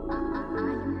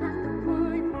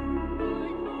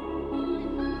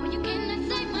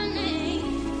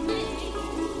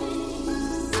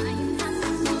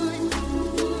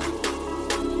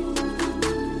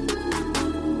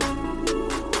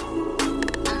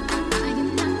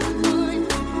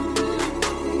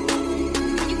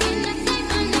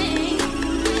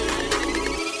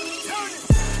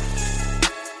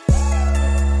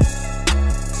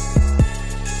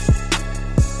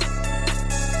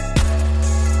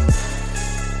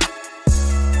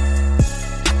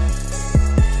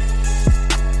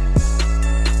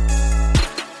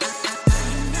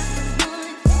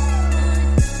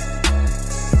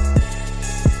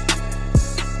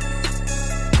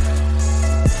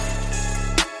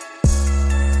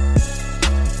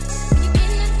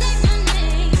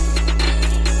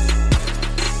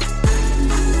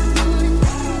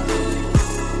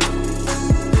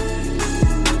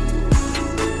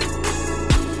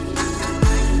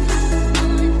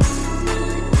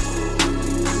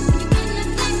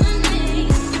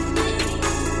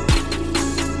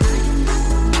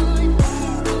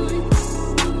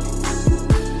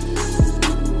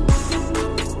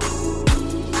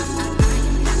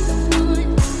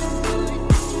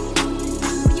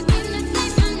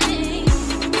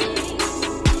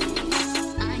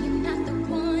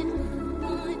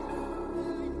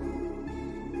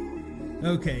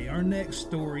 Okay, our next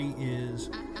story is,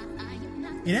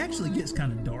 it actually gets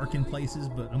kind of dark in places,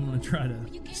 but I'm going to try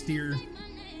to steer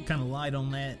kind of light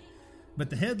on that. But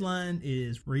the headline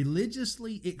is,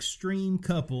 religiously extreme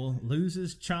couple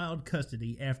loses child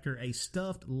custody after a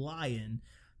stuffed lion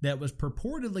that was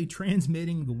purportedly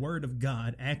transmitting the word of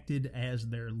God acted as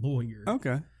their lawyer.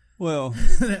 Okay. Well,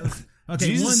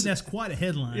 That's quite a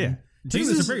headline. Yeah. Two,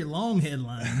 it's a very long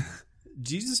headline.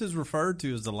 Jesus is referred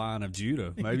to as the Lion of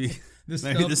Judah. Maybe this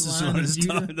Lion is of what it's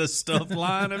Judah? the stuffed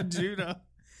Lion of Judah.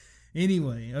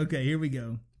 Anyway, okay, here we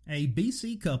go. A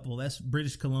BC couple, that's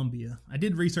British Columbia. I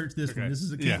did research this one. This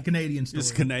is a Canadian story.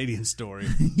 It's a Canadian story.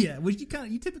 Yeah, which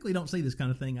you typically don't see this kind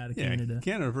of thing out of Canada.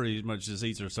 Canada pretty much just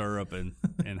eats their syrup and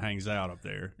hangs out up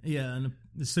there. Yeah, and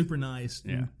it's super nice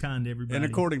and kind to everybody. And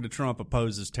according to Trump,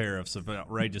 opposes tariffs of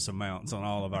outrageous amounts on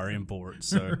all of our imports,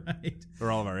 so right. or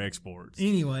all of our exports.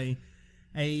 Anyway,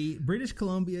 a British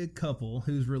Columbia couple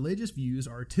whose religious views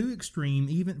are too extreme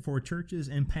even for churches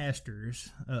and pastors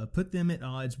put them at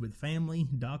odds with family,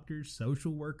 doctors,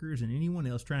 social workers, and anyone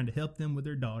else trying to help them with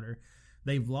their daughter.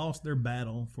 They've lost their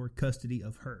battle for custody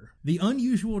of her. The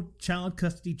unusual child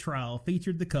custody trial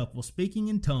featured the couple speaking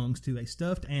in tongues to a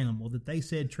stuffed animal that they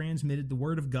said transmitted the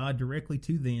word of God directly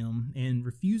to them and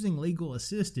refusing legal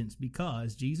assistance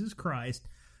because Jesus Christ,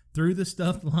 through the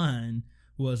stuffed lion,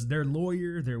 was their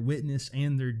lawyer, their witness,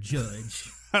 and their judge.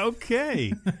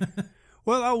 Okay.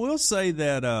 Well, I will say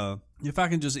that if I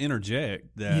can just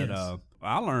interject that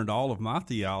I learned all of my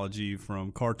theology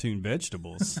from cartoon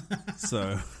vegetables.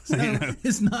 So,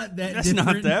 it's not that that's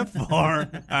different. not that far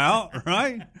out,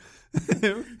 right?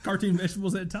 Cartoon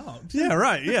vegetables that talked. Yeah,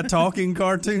 right. Yeah, talking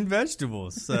cartoon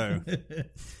vegetables. So,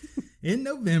 in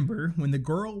November, when the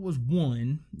girl was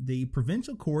 1, the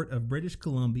Provincial Court of British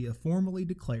Columbia formally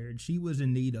declared she was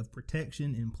in need of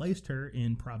protection and placed her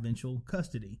in provincial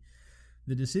custody.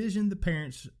 The decision the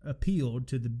parents appealed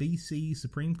to the BC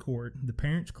Supreme Court. The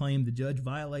parents claimed the judge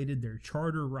violated their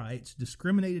charter rights,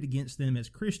 discriminated against them as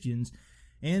Christians,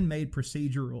 and made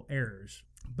procedural errors.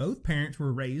 Both parents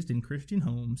were raised in Christian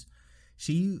homes.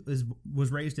 She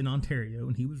was raised in Ontario,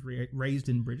 and he was raised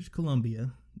in British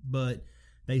Columbia, but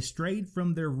they strayed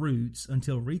from their roots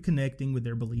until reconnecting with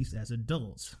their beliefs as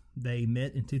adults. They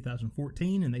met in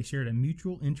 2014, and they shared a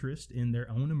mutual interest in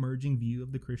their own emerging view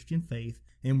of the Christian faith,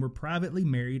 and were privately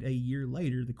married a year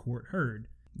later, the court heard.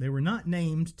 They were not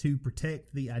named to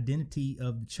protect the identity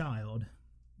of the child.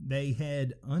 They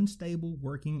had unstable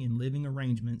working and living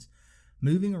arrangements,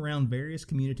 moving around various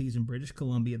communities in British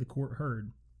Columbia, the court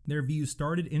heard. Their views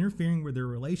started interfering with their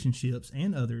relationships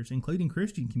and others, including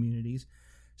Christian communities.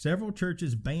 Several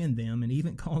churches banned them and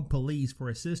even called police for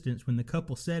assistance when the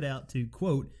couple set out to,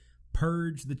 quote,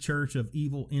 purge the church of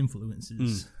evil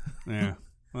influences. Yeah.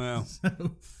 Well, So,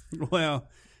 well,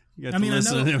 you got to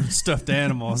listen to them stuffed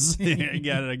animals. You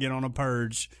got to get on a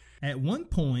purge. at one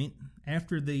point,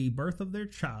 after the birth of their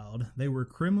child, they were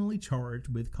criminally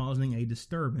charged with causing a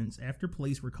disturbance after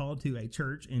police were called to a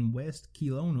church in West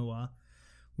Kelowna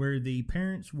where the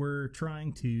parents were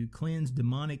trying to cleanse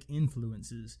demonic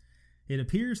influences. It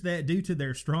appears that due to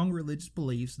their strong religious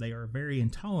beliefs, they are very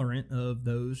intolerant of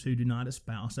those who do not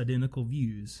espouse identical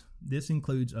views. This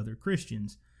includes other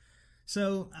Christians.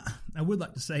 So I would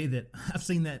like to say that I've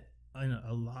seen that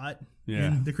a lot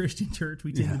in the Christian church.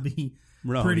 We tend to be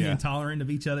pretty intolerant of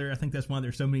each other. I think that's why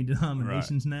there's so many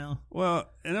denominations now. Well,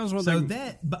 and that was one so thing.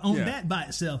 That by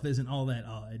itself isn't all that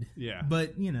odd. Yeah.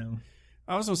 But, you know.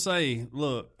 I was going to say,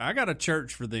 look, I got a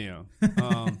church for them.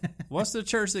 What's the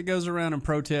church that goes around and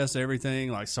protests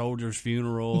everything, like soldiers'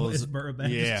 funerals? Westboro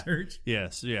Baptist Church.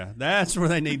 Yes, yeah. That's where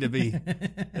they need to be.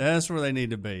 That's where they need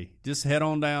to be. Just head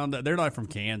on down. They're like from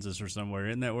Kansas or somewhere.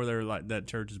 Isn't that where they're like that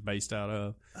church is based out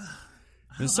of?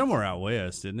 It's somewhere out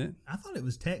west, isn't it? I thought it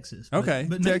was Texas. Okay,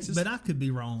 but Texas. But I could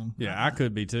be wrong. Yeah, I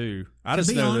could be too. I To just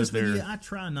be know honest that with they're. you, I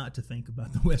try not to think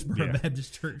about the Westboro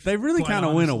Baptist Church. They really quite kind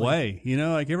of went honestly. away, you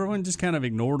know. Like everyone just kind of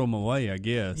ignored them away. I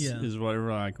guess Yeah. is what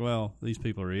we're like. Well, these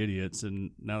people are idiots,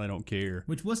 and now they don't care.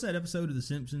 What's that episode of The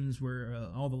Simpsons where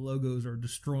all the logos are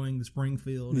destroying the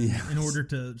Springfield? And in order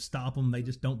to stop them, they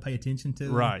just don't pay attention to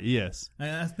them. Right? Yes.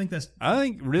 I think that's... I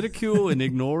think ridicule and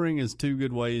ignoring is two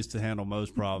good ways to handle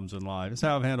most problems in life. It's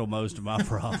how I've handled most of my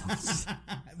problems.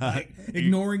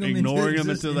 ignoring them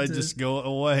until they just go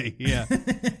away. Yeah.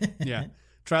 Yeah.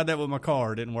 Tried that with my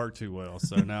car. It didn't work too well,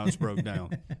 so now it's broke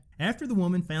down. After the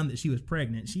woman found that she was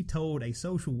pregnant, she told a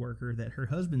social worker that her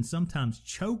husband sometimes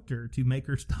choked her to make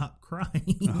her stop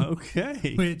crying.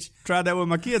 Okay. Which... Tried that with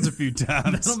my kids a few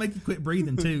times. That'll make you quit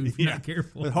breathing, too, if you're not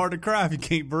careful. It's hard to cry if you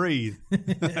can't breathe.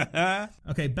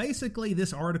 Okay, basically,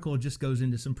 this article just goes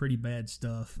into some pretty bad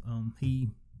stuff.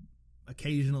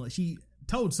 She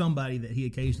told somebody that he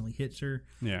occasionally hits her.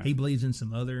 Yeah. He believes in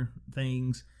some other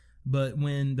things. But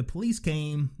when the police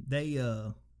came,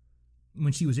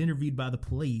 when she was interviewed by the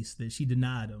police, that she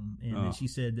denied them. And that she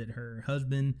said that her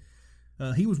husband,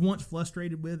 he was once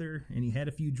frustrated with her, and he had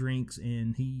a few drinks,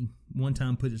 and he one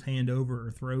time put his hand over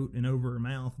her throat and over her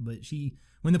mouth. But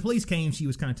when the police came, she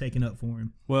was kind of taken up for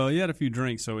him. Well, he had a few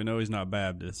drinks, so we know he's not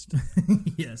Baptist.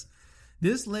 Yes.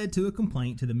 This led to a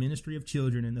complaint to the Ministry of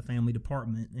Children and the Family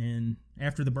Department, and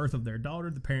after the birth of their daughter,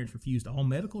 the parents refused all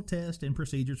medical tests and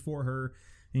procedures for her,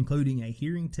 including a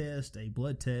hearing test, a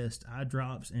blood test, eye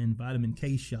drops, and vitamin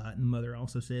K shot. And the mother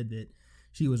also said that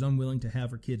she was unwilling to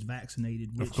have her kids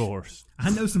vaccinated. Of course.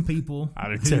 I know some people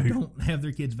who don't have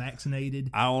their kids vaccinated.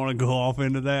 I don't want to go off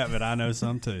into that, but I know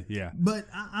some too, yeah. But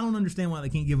I don't understand why they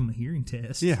can't give them a hearing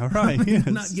test. Yeah, right. I mean, Yes.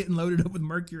 they're not getting loaded up with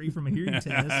mercury from a hearing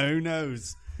test. Who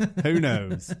knows? Who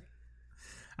knows?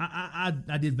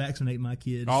 I did vaccinate my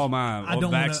kids. All mine. I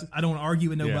don't want to argue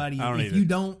with nobody. I don't if either. you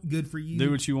don't, good for you. Do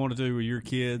what you want to do with your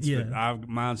kids. Yeah. But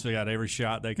mine's got every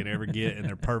shot they could ever get, and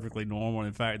they're perfectly normal.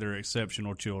 In fact, they're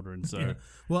exceptional children. So, Yeah.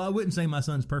 Well, I wouldn't say my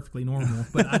son's perfectly normal,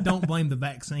 but I don't blame the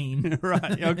vaccine.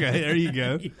 Right. Okay. There you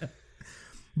go. Yeah.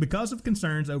 Because of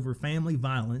concerns over family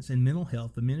violence and mental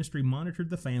health, the ministry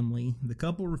monitored the family. The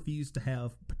couple refused to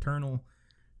have paternal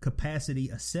capacity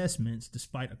assessments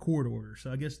despite a court order.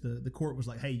 So I guess the court was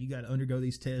like, hey, you got to undergo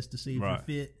these tests to see if you're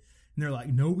fit. And they're like,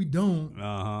 no, we don't.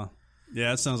 Uh-huh.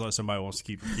 Yeah, that sounds like somebody wants to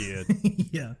keep a kid.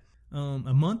 Yeah.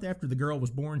 A month after the girl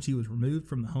was born, she was removed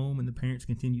from the home, and the parents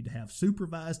continued to have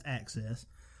supervised access.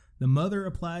 The mother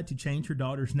applied to change her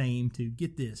daughter's name to,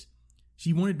 get this,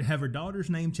 she wanted to have her daughter's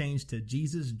name changed to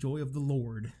Jesus, Joy of the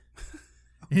Lord.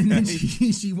 And then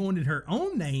she wanted her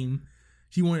own name.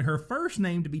 She wanted her first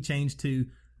name to be changed to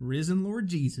Risen Lord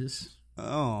Jesus.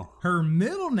 Oh. Her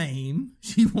middle name,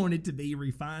 she wanted to be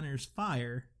Refiner's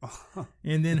Fire.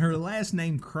 And then her last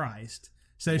name, Christ.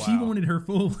 So she wanted her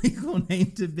full legal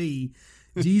name to be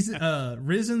Jesus,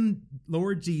 Risen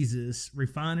Lord Jesus,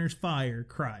 Refiner's Fire,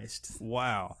 Christ.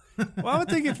 Wow. Well, I would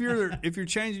think if you're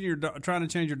changing trying to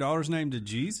change your daughter's name to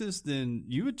Jesus, then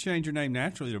you would change your name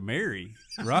naturally to Mary,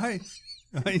 right?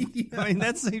 I mean,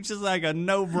 that seems just like a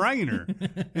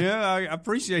no-brainer. Yeah, I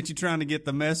appreciate you trying to get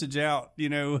the message out,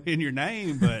 in your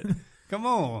name, but come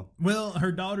on. Well,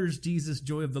 her daughter's Jesus,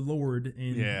 Joy of the Lord,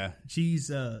 and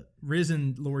she's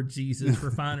Risen Lord Jesus,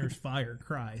 Refiner's Fire,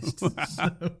 Christ. Wow.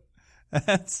 So.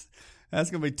 That's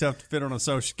gonna be tough to fit on a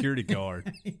Social Security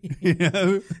card.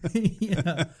 Yeah.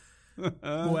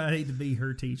 Boy, I'd hate to be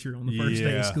her teacher on the first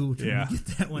day of school trying to get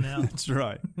that one out. That's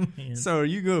right. So are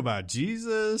you go by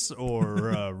Jesus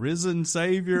or Risen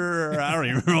Savior? I don't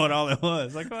even remember what all it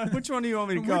was. Like, which one do you want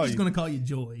me to call you? We're just going to call you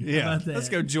Joy. Yeah, How about that? Let's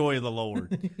go Joy of the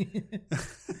Lord.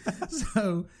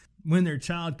 So when their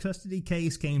child custody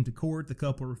case came to court, the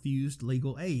couple refused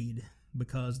legal aid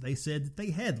because they said that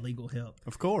they had legal help.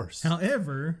 Of course.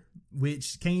 However,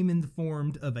 which came in the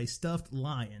form of a stuffed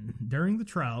lion. During the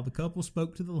trial, the couple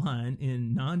spoke to the lion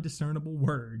in non-discernible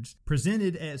words,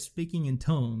 presented as speaking in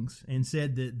tongues, and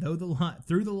said that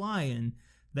through the lion,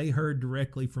 they heard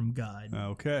directly from God.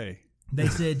 Okay. They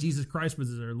said Jesus Christ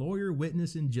was their lawyer,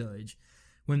 witness, and judge.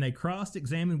 When they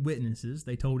cross-examined witnesses,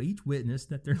 they told each witness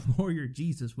that their lawyer,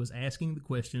 Jesus, was asking the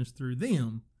questions through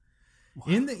them. Wow.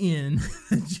 In the end,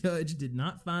 the judge did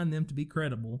not find them to be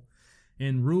credible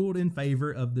and ruled in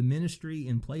favor of the ministry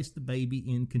and placed the baby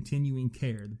in continuing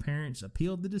care. The parents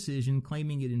appealed the decision,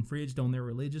 claiming it infringed on their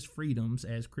religious freedoms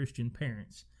as Christian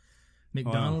parents.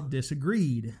 McDonald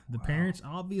disagreed. The parents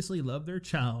obviously love their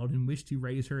child and wish to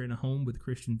raise her in a home with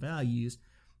Christian values.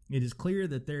 It is clear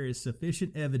that there is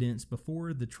sufficient evidence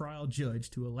before the trial judge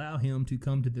to allow him to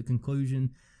come to the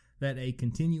conclusion that a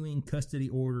continuing custody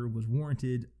order was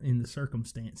warranted in the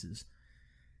circumstances.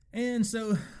 And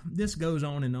so this goes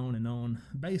on and on and on.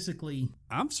 Basically,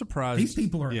 I'm surprised these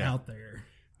people are out there.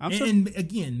 And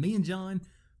again, me and John,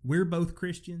 we're both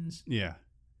Christians. Yeah.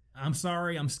 I'm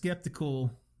sorry, I'm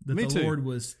skeptical that the Lord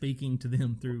was speaking to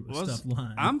them through a stuffed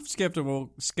lion. I'm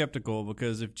skeptical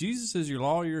because if Jesus is your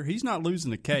lawyer, he's not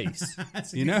losing the case.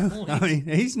 You know? Point. I mean,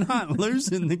 he's not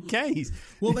losing the case.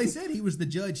 Well, they said he was the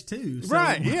judge too. So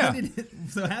right, yeah.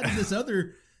 So how did this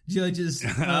other judge's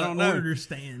order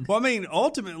stand? Well, I mean,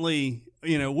 ultimately,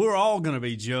 we're all going to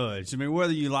be judged. I mean,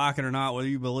 whether you like it or not, whether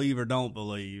you believe or don't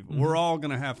believe, we're all going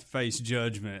to have to face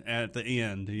judgment at the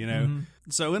end,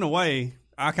 So in a way,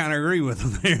 I kind of agree with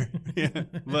him there. Yeah.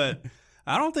 But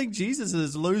I don't think Jesus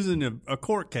is losing a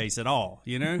court case at all,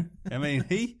 I mean,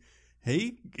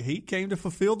 he came to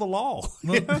fulfill the law.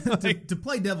 Well, to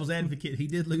play devil's advocate, he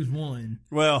did lose one.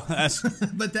 Well, that's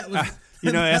but that was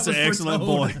that's an excellent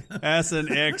point. That's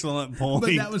an excellent point.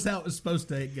 But that was how it was supposed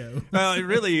to go. Well, it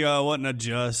really wasn't a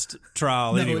just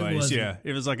trial, anyways.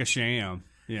 It was like a sham.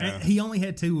 Yeah, he only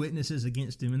had 2 witnesses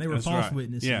against him, and they were false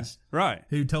witnesses. Yeah, right.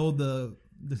 Who told the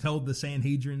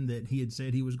Sanhedrin that he had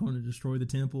said he was going to destroy the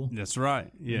temple. That's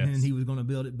right. Yes. And he was going to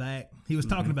but it back. He was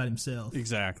talking about himself.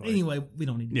 Exactly. Anyway, we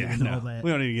don't need to get into all that. We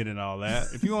don't need to get into all that.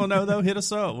 If you want to know, though, hit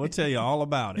us up. We'll tell you all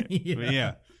about it.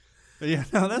 But yeah,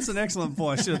 no, that's an excellent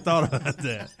point. I should have thought about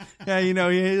that. Yeah, he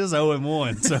is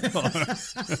 0-1 so far.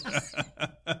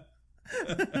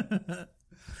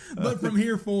 But from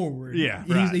here forward, he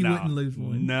wouldn't lose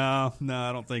one. No,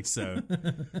 I don't think so.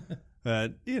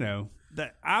 But,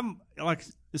 that I'm like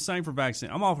the same for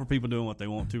vaccine. I'm all for people doing what they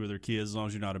want to with their kids as long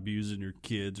as you're not abusing your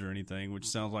kids or anything, which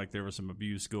sounds like there was some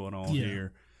abuse going on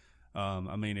here.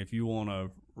 I mean, if you want to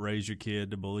raise your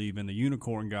kid to believe in the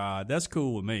unicorn God, that's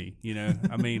cool with me.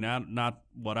 I mean, not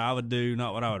what I would do,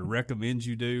 not what I would recommend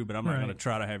you do, but I'm not going to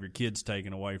try to have your kids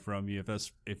taken away from you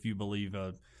if you believe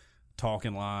a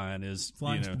talking lion is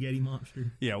flying spaghetti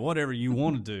monster. Yeah, whatever you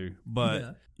want to do,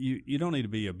 but you don't need to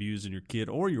be abusing your kid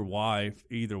or your wife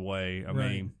either way. I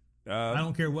mean, I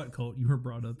don't care what cult you were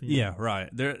brought up in. Yeah, right.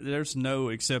 There's no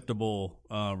acceptable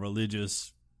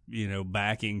religious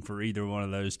backing for either one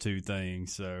of those two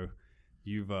things. So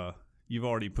you've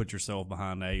already put yourself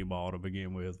behind the 8 ball to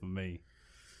begin with me.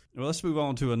 Well, let's move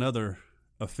on to another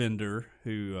offender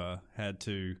who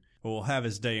will have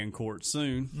his day in court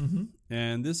soon.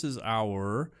 And this is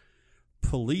our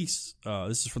police,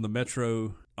 this is from the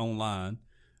Metro Online,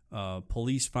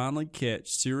 police finally catch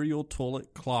serial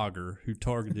toilet clogger who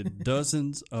targeted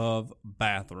dozens of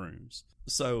bathrooms.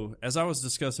 So, as I was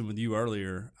discussing with you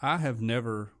earlier, I have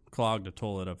never clogged a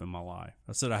toilet up in my life.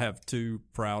 I said I have 2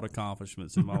 proud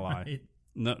accomplishments in my life.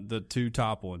 No, the 2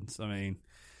 top ones. I mean,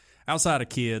 outside of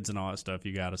kids and all that stuff,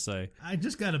 you got to say. I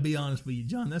just got to be honest with you,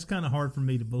 John. That's kind of hard for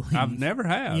me to believe. I've never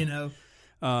have. You know,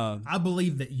 I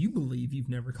believe that you believe you've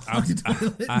never clogged a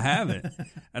toilet. I haven't.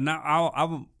 And now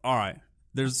I'm all right.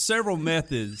 There's several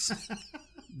methods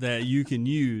that you can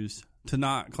use to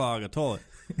not clog a toilet.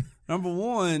 Number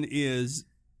 1 is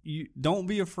you don't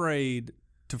be afraid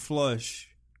to flush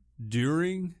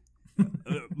during,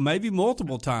 maybe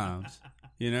multiple times.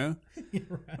 You know?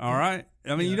 Right. All right?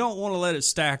 I mean, you don't want to let it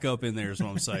stack up in there is what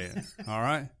I'm saying. All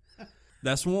right?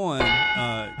 That's one.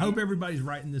 I hope everybody's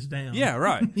writing this down. Yeah,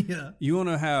 right. Yeah. You want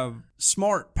to have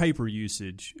smart paper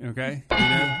usage, okay? You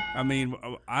know? I mean,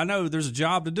 I know there's a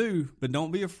job to do, but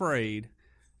don't be afraid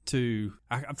to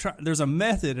there's a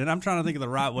method, and I'm trying to think of the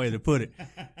right way to put it.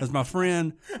 Because my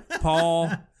friend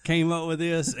Paul came up with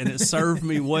this, and it served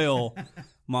me well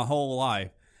my whole life.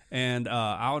 And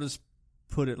I'll just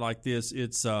put it like this.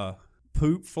 It's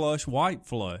poop flush, white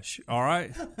flush. All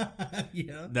right?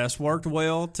 Yeah. That's worked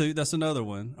well, too. That's another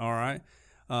one. All right?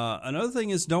 Another thing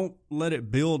is don't let it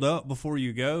build up before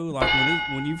you go. Like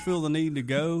when you feel the need to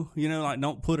go, you know, like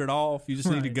don't put it off. You just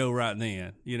need to go right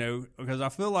then, you know, because I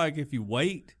feel like if you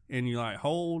wait and you like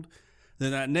hold,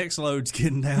 then that next load's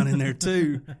getting down in there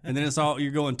too. And then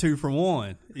you're going 2 for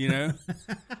 1, you know?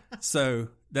 So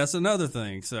that's another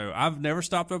thing. So I've never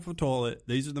stopped up a toilet.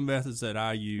 These are the methods that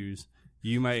I use.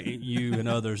 You and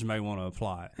others may want to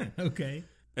apply it. Okay.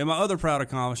 And my other proud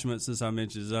accomplishments, as I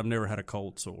mentioned, is I've never had a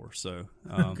cold sore. So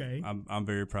okay. I'm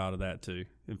very proud of that, too.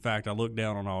 In fact, I look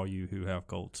down on all you who have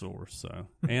cold sores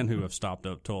and who have stopped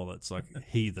up toilets like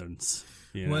heathens.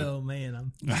 You know? Well, man,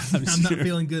 I'm not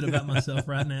feeling good about myself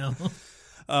right now.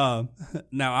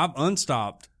 Now, I've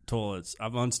unstopped toilets.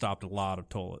 I've unstopped a lot of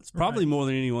toilets, probably more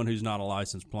than anyone who's not a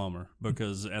licensed plumber,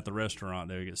 because at the restaurant,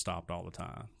 they get stopped all the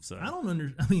time. So I don't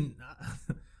understand. I mean,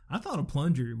 I thought a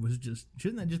plunger was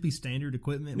shouldn't that just be standard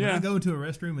equipment? When Yeah. I go into a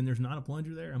restroom and there's not a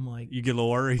plunger there, I'm like, you get a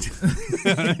little worried.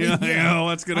 You're like, oh,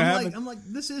 what's going to happen? I'm like,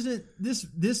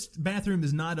 this bathroom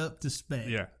is not up to spec.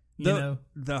 Yeah. You know?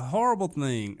 The horrible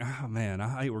thing, oh man,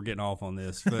 I hate we're getting off on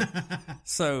this, but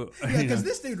so Yeah, because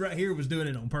this dude right here was doing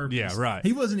it on purpose. Yeah, right.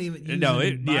 He wasn't even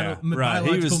using right.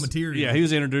 biological material. Yeah, he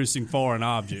was introducing foreign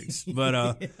objects,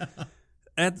 but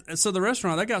so the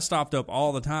restaurant, they got stopped up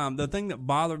all the time. The thing that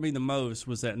bothered me the most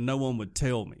was that no one would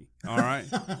tell me. All right,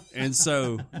 and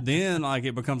so then like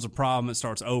it becomes a problem. It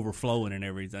starts overflowing and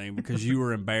everything because you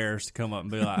were embarrassed to come up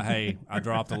and be like, "Hey, I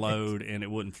dropped a load and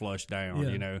it wouldn't flush down." Yeah.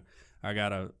 You know, I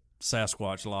got a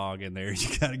Sasquatch log in there.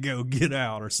 You got to go get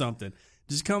out or something.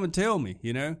 Just come and tell me,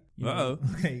 you know? Uh-oh.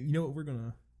 Okay, you know what we're going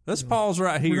to... Let's pause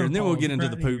right here, and then we'll get into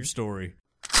the poop here. story.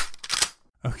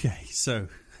 Okay, so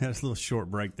that's a little short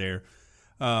break there.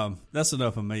 That's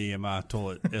enough of me and my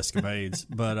toilet escapades.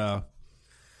 But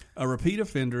a repeat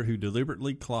offender who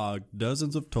deliberately clogged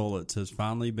dozens of toilets has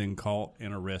finally been caught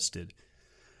and arrested.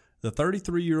 The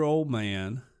 33-year-old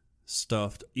man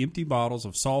stuffed empty bottles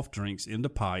of soft drinks into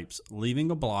pipes, leaving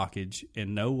a blockage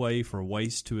and no way for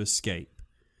waste to escape.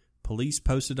 Police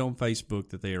posted on Facebook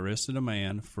that they arrested a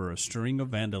man for a string of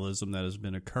vandalism that has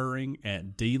been occurring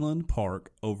at Deland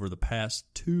Park over the past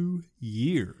 2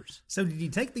 years. So did you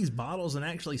take these bottles and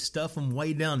actually stuff them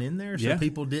way down in there so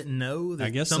people didn't know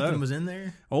that something was in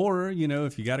there? Or, you know,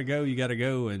 if you got to go, you got to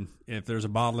go. And if there's a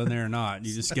bottle in there or not,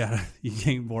 you just you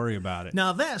can't worry about it.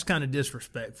 Now, that's kind of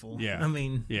disrespectful. Yeah. I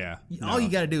mean, all you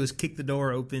got to do is kick the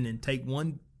door open and take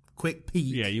one quick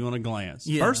peek. Yeah, you want to glance.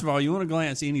 Yeah. First of all, you want to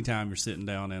glance anytime you're sitting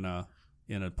down in a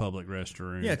public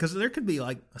restroom. Yeah, because there could be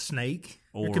like a snake.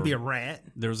 Or there could be a rat.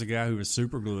 There was a guy who was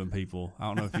super gluing people. I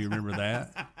don't know if you remember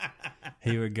that.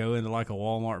 He would go into like a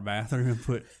Walmart bathroom and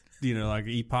put, you know, like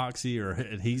epoxy or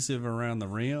adhesive around the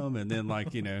rim, and then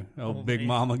like, you know, Big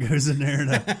Mama goes in there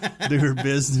to do her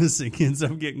business and ends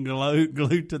up getting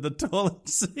glued to the toilet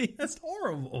seat. That's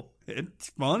horrible. It's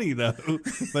funny though,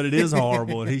 but it is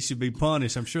horrible, and he should be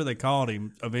punished. I'm sure they caught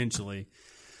him eventually.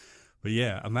 But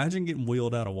yeah, imagine getting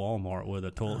wheeled out of Walmart with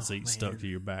a toilet seat stuck to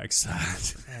your backside.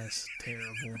 That's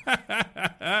terrible.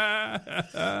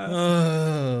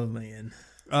 Oh, man.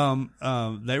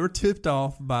 They were tipped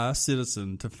off by a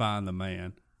citizen to find the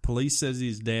man. Police says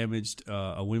he's damaged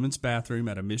a women's bathroom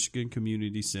at a Michigan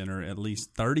community center at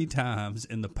least 30 times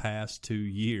in the past 2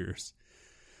 years.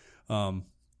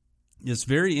 It's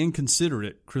very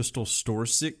inconsiderate, Crystal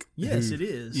Storsick. Yes, it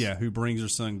is. Yeah, who brings her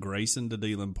son Grayson to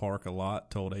Deland Park a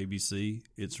lot, told ABC.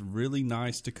 It's really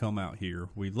nice to come out here.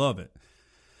 We love it.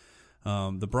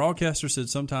 The broadcaster said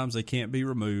sometimes they can't be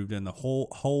removed and the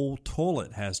whole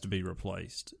toilet has to be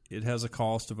replaced. It has a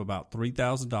cost of about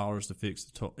 $3,000 to fix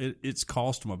the toilet. It's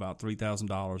cost them about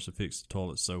 $3,000 to fix the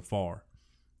toilet so far.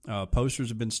 Posters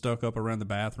have been stuck up around the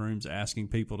bathrooms asking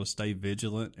people to stay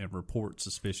vigilant and report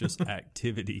suspicious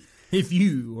activity. If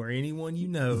you or anyone you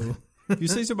know. If you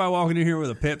see somebody walking in here with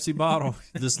a Pepsi bottle,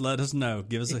 just let us know.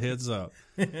 Give us a heads up.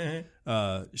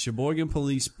 Sheboygan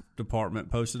Police Department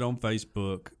posted on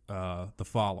Facebook the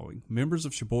following. Members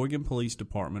of Sheboygan Police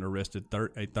Department arrested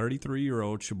a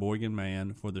 33-year-old Sheboygan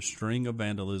man for the string of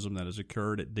vandalism that has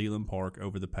occurred at Deland Park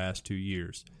over the past 2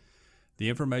 years. The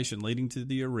information leading to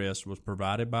the arrest was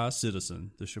provided by a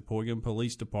citizen. The Sheboygan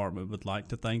Police Department would like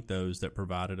to thank those that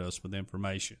provided us with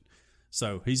information.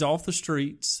 So he's off the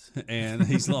streets and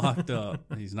he's locked up.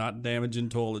 He's not damaging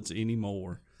toilets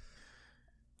anymore.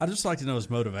 I'd just like to know his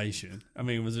motivation. I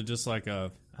mean, was it just like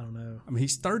I don't know. I mean,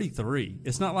 he's 33.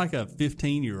 It's not like a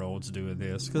 15-year-old's doing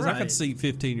this. Because I could see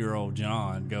 15-year-old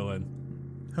John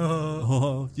going,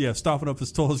 oh, yeah, stopping up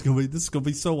his toilet this is gonna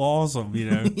be so awesome, you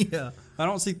know. Yeah. I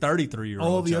don't see 33-year-old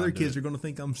all the John other do kids it. are gonna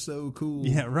think I'm so cool.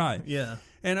 Yeah, right. Yeah.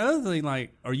 And other thing,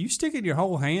 like, are you sticking your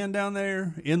whole hand down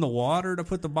there in the water to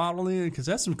put the bottle in? Because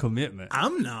that's some commitment.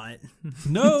 I'm not.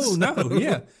 No,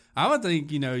 yeah. I would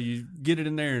think, you get it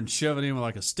in there and shove it in with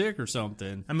like a stick or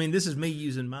something. I mean, this is me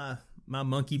using my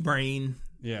monkey brain.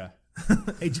 Yeah.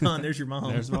 Hey, John, there's your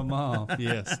mom. There's my mom.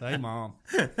 Yes. Hey, Mom.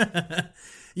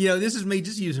 This is me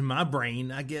just using my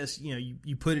brain. I guess,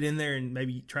 you put it in there and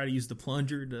maybe try to use the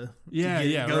plunger to get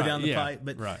it, go down the pipe.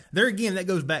 But there again, that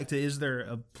goes back to, is there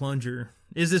a plunger?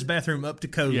 Is this bathroom up to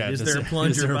code? Yeah, is there a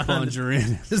plunger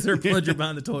in it? Is there a plunger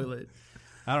behind the toilet?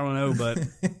 I don't know, but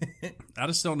I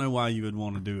just don't know why you would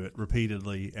want to do it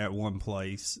repeatedly at one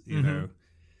place, you know.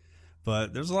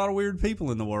 But there's a lot of weird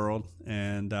people in the world,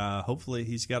 and hopefully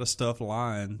he's got a stuffed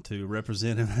lion to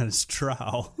represent him at his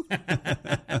trial.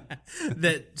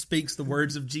 That speaks the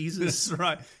words of Jesus. That's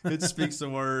right. It speaks the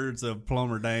words of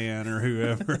Plumber Dan or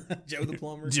whoever. Joe the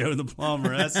Plumber. Joe the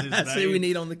Plumber. That's his That's name. who we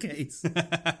need on the case.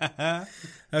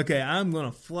 Okay, I'm going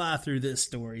to fly through this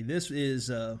story. This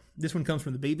one comes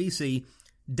from the BBC.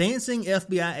 Dancing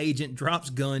FBI agent drops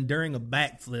gun during a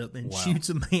backflip and shoots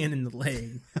a man in the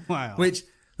leg. Wow. Which,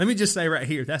 let me just say right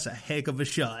here, that's a heck of a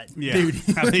shot. Yeah. Dude,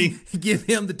 I mean, give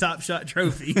him the top shot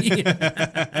trophy.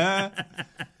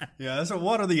 Yeah, so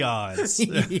what are the odds?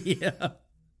 Yeah.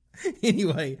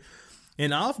 Anyway,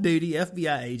 an off-duty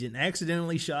FBI agent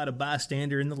accidentally shot a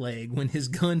bystander in the leg when his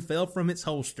gun fell from its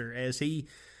holster as he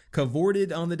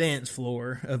cavorted on the dance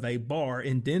floor of a bar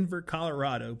in Denver,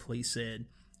 Colorado, police said.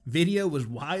 Video was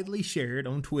widely shared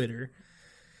on Twitter,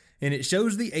 and it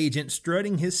shows the agent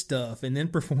strutting his stuff and then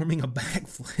performing a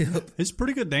backflip. He's a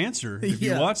pretty good dancer if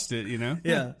you watched it,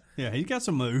 Yeah. Yeah, he got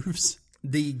some moves.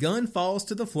 The gun falls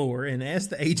to the floor, and as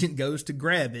the agent goes to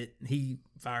grab it, he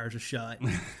fires a shot,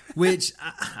 which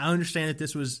I understand that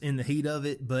this was in the heat of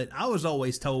it, but I was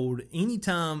always told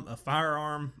anytime a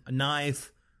firearm, a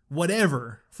knife,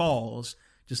 whatever falls,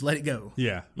 just let it go.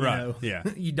 Yeah, right. Yeah.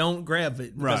 You don't grab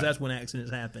it because that's when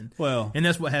accidents happen. Well, and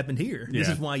that's what happened here. This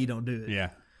yeah. is why you don't do it. Yeah.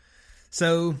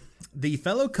 So the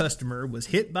fellow customer was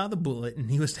hit by the bullet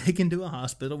and he was taken to a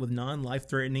hospital with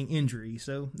non-life-threatening injury.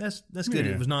 So that's good.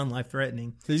 Yeah. It was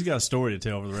non-life-threatening. He's got a story to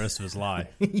tell for the rest of his life.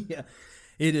 Yeah.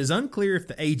 It is unclear if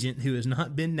the agent, who has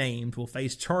not been named, will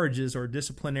face charges or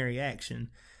disciplinary action.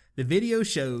 The video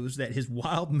shows that his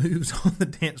wild moves on the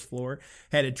dance floor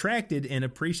had attracted an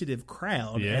appreciative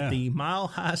crowd at the Mile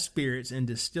High Spirits and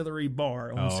Distillery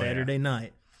Bar on Saturday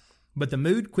night. But the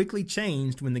mood quickly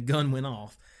changed when the gun went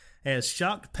off. As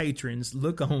shocked patrons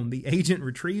look on, the agent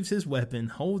retrieves his weapon,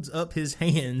 holds up his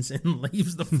hands, and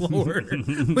leaves the floor.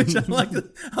 Which I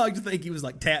like to think he was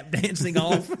like tap dancing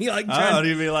off. I thought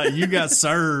he'd be like, "You got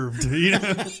served," you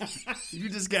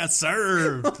just got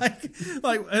served. Like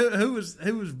who was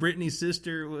Britney's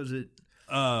sister? Was it?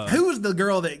 Who was the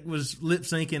girl that was lip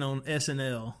syncing on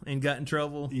SNL and got in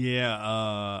trouble?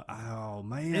 Yeah. Oh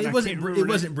man, it wasn't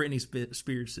Britney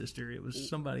Spears' sister. It was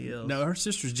somebody else. No, her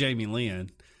sister's Jamie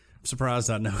Lynn. I'm surprised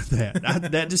I know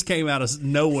that. That just came out of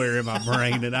nowhere in my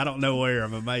brain, and I don't know where.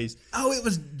 I'm amazed. Oh, it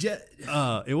was.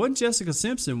 It wasn't Jessica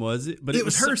Simpson, was it? But it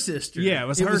was her sister. Yeah, it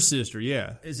was her sister.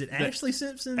 Yeah. Is it Ashley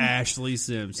Simpson? Ashley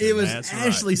Simpson. It was That's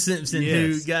Ashley right. Simpson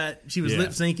who she was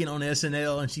lip syncing on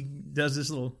SNL, and she does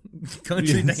this little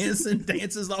country dance and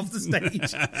dances off the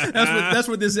stage. That's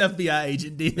what this FBI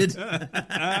agent did.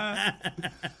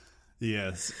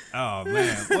 Yes. Oh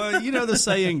man. Well, you know the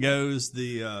saying goes,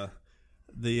 the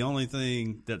only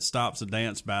thing that stops a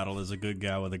dance battle is a good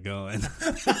guy with a gun.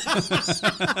 That's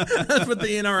what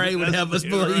the NRA would have us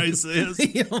believe.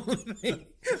 The only thing.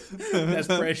 That's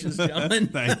precious, John.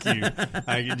 Thank you.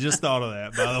 I just thought of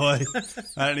that, by the way.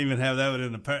 I didn't even have that one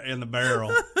in the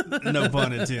barrel. No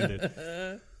pun intended.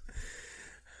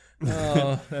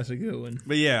 Oh, that's a good one.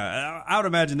 But yeah, I would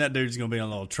imagine that dude's going to be in a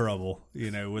little trouble,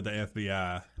 with the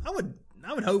FBI. I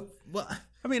would hope. Well,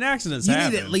 I mean, accidents you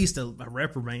happen. need at least a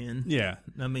reprimand. Yeah.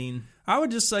 I mean, I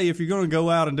would just say if you're going to go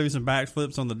out and do some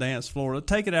backflips on the dance floor,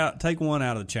 take one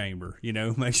out of the chamber.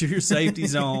 Make sure your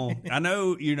safety's on. I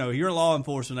know, you're a law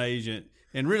enforcement agent.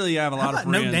 And really, I have a lot of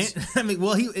friends.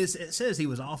 It says he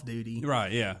was off duty.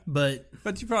 Right, yeah. But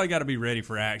you probably got to be ready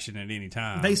for action at any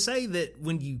time. They say that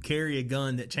when you carry a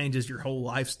gun that changes your whole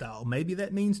lifestyle, maybe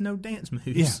that means no dance moves.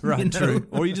 Yeah, right, true.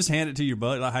 Or you just hand it to your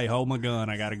buddy, like, hey, hold my gun.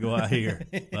 I got to go out here.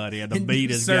 Buddy, the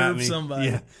beat has got me.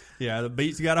 Somebody. Yeah, the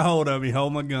beat's got a hold of me.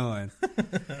 Hold my gun.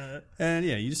 And,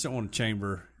 yeah, you just don't want to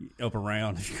chamber up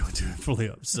around if you're going to do a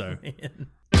flip. So.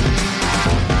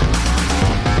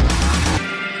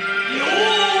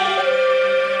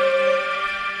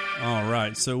 All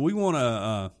right, so we want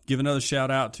to give another shout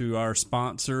out to our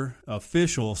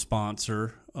official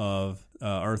sponsor of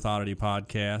Earth Oddity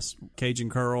Podcast, Cajun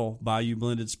Curl Bayou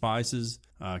Blended Spices,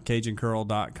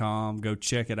 CajunCurl.com. Go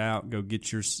check it out. Go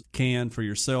get your can for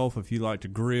yourself if you like to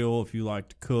grill, if you like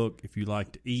to cook, if you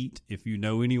like to eat. If you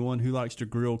know anyone who likes to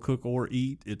grill, cook, or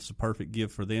eat, it's a perfect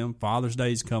gift for them. Father's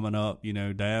Day's coming up.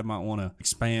 Dad might want to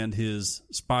expand his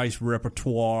spice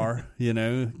repertoire, get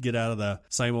out of the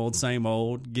same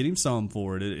old. Get him some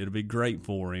for it. It'll be great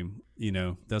for him.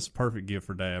 That's a perfect gift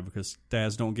for Dad because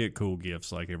dads don't get cool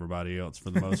gifts like everybody else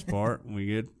for the most part. We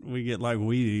get like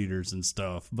weed eaters and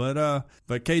stuff. But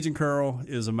Cajun Curl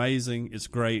is amazing. It's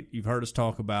great. You've heard us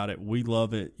talk about it. We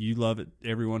love it. You love it.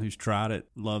 Everyone who's tried it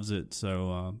loves it.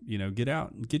 So, get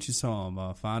out and get you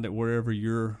some. Find it wherever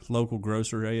your local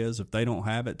grocer is. If they don't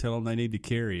have it, tell them they need to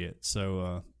carry it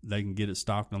so they can get it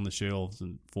stocked on the shelves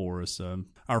and for us.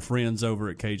 Our friends over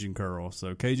at Cajun Curl.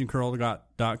 So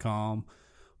CajunCurl.com.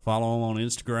 Follow them on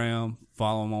Instagram.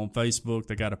 Follow them on Facebook.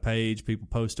 They got a page. People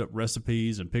post up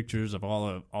recipes and pictures of all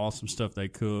the awesome stuff they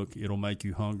cook. It'll make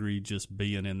you hungry just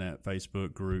being in that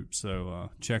Facebook group.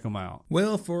 So check them out.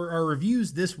 Well, for our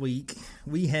reviews this week,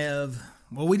 we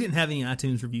didn't have any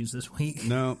iTunes reviews this week.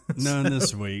 No, none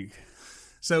this week.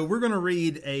 So we're going to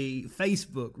read a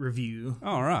Facebook review.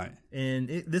 All right. And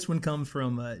this one comes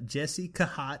from Jessie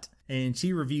Kahat, and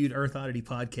she reviewed Earth Oddity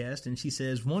Podcast, and she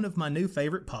says, one of my new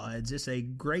favorite pods. It's a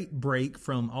great break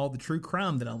from all the true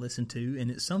crime that I listen to,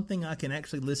 and it's something I can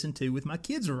actually listen to with my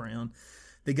kids around.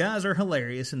 The guys are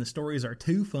hilarious, and the stories are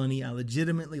too funny. I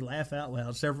legitimately laugh out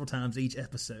loud several times each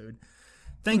episode.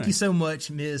 Thank you so much,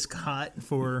 Ms. Cott,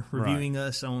 for reviewing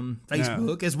us on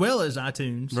Facebook as well as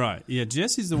iTunes. Right. Yeah,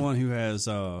 Jesse's the one who has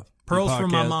Pearls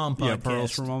from My Mom podcast. Yeah,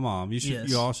 Pearls from My Mom.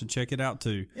 You all should check it out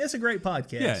too. It's a great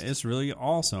podcast. Yeah, it's really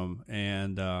awesome,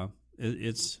 and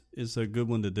it's a good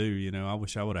one to do. I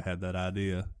wish I would have had that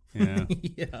idea.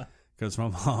 Yeah, because my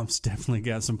mom's definitely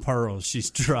got some pearls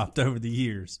she's dropped over the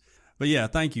years. But yeah,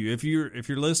 thank you. If you're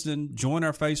listening, join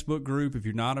our Facebook group. If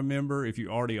you're not a member, if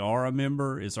you already are a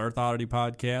member, it's Earth Oddity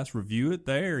Podcast. Review it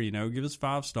there. Give us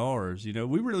 5 stars. We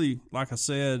really, like I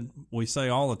said, we say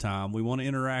all the time, we want to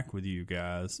interact with you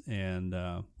guys, and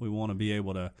we want to be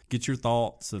able to get your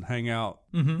thoughts and hang out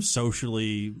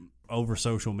socially over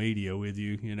social media with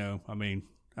you.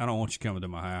 I don't want you coming to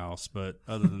my house, but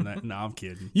other than that, no, I'm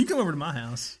kidding. You come over to my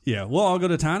house. Yeah, well, I'll go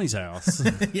to Tiny's house.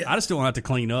 Yeah. I just don't have to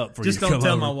clean up for just you to come over.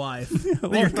 Just don't tell my wife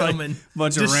that you're coming.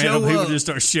 Bunch of random people just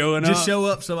start showing up. Just show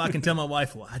up so I can tell my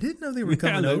wife, well, I didn't know they were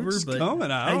coming over, but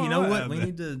hey, you know what? We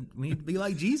need to be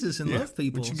like Jesus and love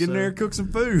people. But you get in there and cook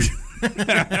some food.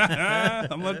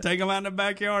 I'm going to take them out in the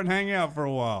backyard and hang out for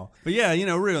a while. But yeah,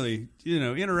 really,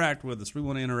 interact with us. We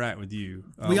want to interact with you.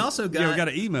 We also got... we got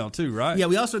an email too, right? Yeah,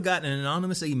 we also got an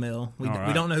anonymous email. We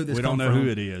don't know who this comes from. We don't know who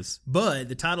it is. But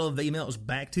the title of the email is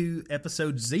Back to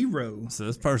Episode 0. So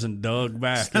this person dug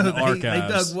back in the archives. They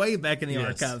dug way back in the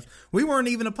archives. We weren't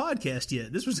even a podcast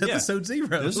yet. This was episode 0.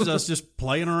 This was us just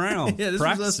playing around,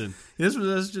 practicing. This was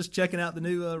us just checking out the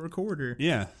new recorder.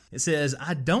 Yeah. It says,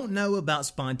 I don't know about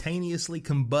spontaneously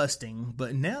combusting,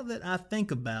 but now that I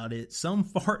think about it, some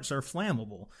farts are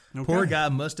flammable. Okay. poor guy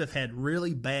must have had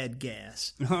really bad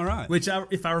gas. All right. Which,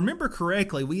 if I remember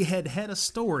correctly, we had a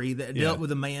story that dealt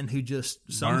with a man who just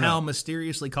somehow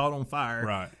mysteriously caught on fire.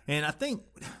 Right. And I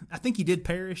think he did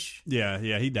perish. Yeah,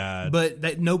 he died. But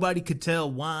that nobody could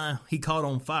tell why he caught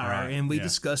on fire. Right, And we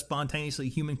discussed spontaneously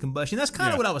human combustion. That's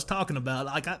kind of what I was talking about.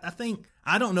 Like,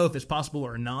 I don't know if it's possible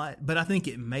or not, but I think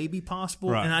it may be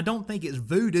possible. Right. And I don't think it's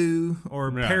voodoo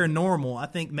or paranormal. I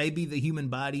think maybe the human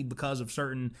body, because of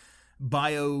certain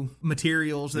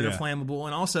biomaterials that are flammable,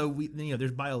 and also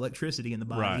there's bioelectricity in the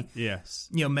body. Right. Yes.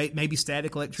 Maybe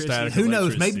static electricity. Who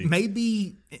knows?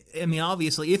 Maybe. I mean,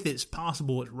 obviously, if it's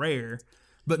possible, it's rare.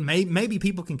 But maybe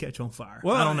people can catch on fire.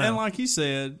 Well, I don't know. And like you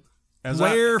said,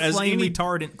 wear flame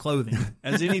retardant clothing.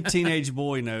 As any teenage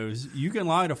boy knows, you can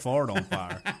light a fart on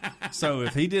fire. So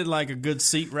if he did like a good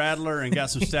seat rattler and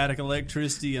got some static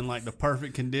electricity and like the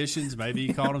perfect conditions, maybe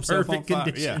he caught himself on fire.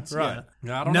 Conditions, yeah, right.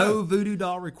 Yeah. I don't know. Voodoo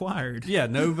doll required. Yeah,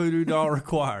 no voodoo doll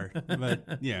required.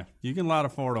 But yeah, you can light a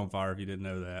fart on fire if you didn't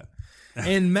know that.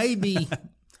 And maybe,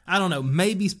 I don't know,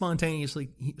 maybe spontaneous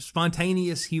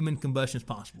human combustion is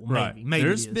possible. Maybe. Right. Maybe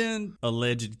There's been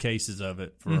alleged cases of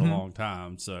it for a long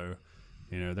time. So,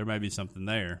 there may be something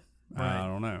there. Right. I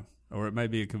don't know. Or it may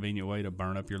be a convenient way to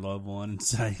burn up your loved one and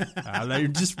say, they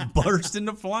just burst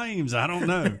into flames. I don't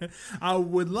know. I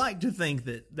would like to think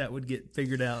that would get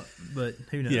figured out, but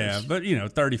who knows? Yeah, but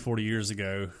 30, 40 years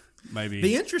ago, maybe.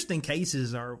 The interesting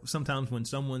cases are sometimes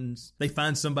when they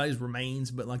find somebody's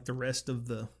remains, but like the rest of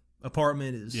the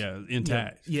apartment is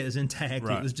intact. Is intact.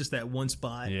 Right. It was just that one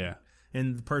spot. Yeah.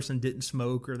 And the person didn't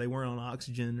smoke or they weren't on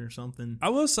oxygen or something. I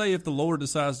will say, if the Lord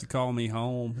decides to call me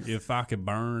home, if I could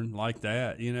burn like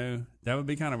that, that would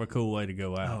be kind of a cool way to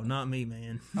go out. Oh, not me,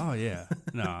 man. Oh, yeah.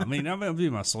 No, I mean, that would be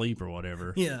my sleep or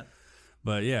whatever. Yeah.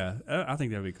 But yeah, I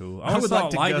think that'd be cool. I always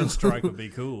thought lightning strike would be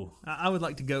cool. I would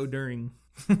like to go during,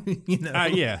 Yeah. I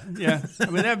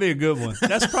mean, that'd be a good one.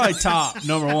 That's probably top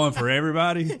number one for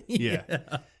everybody. Yeah.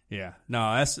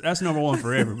 No, that's number one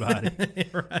for everybody.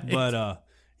 Right. But,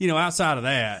 outside of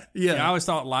that, I always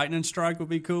thought lightning strike would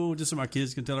be cool, just so my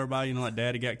kids can tell everybody, like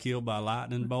Daddy got killed by a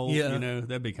lightning bolt. Yeah.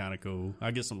 That'd be kind of cool. I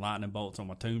get some lightning bolts on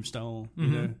my tombstone,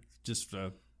 just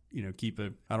keep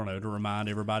it, I don't know, to remind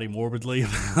everybody morbidly of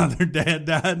how their dad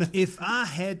died. If I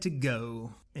had to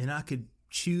go and I could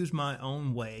choose my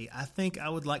own way, I think I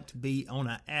would like to be on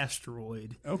an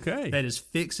asteroid that is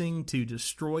fixing to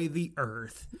destroy the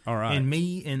Earth. All right. And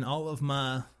me and all of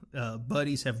my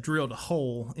buddies have drilled a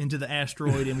hole into the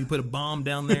asteroid and we put a bomb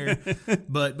down there.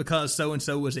 But because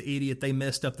so-and-so was an idiot, they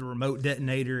messed up the remote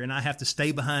detonator and I have to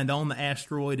stay behind on the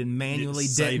asteroid and manually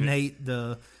detonate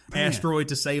the asteroid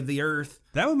to save the Earth.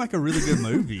 That would make a really good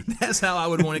movie. That's how I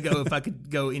would want to go if I could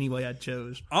go any way I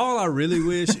chose. All I really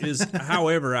wish is,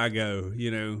 however I go,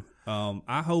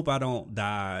 I hope I don't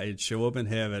die and show up in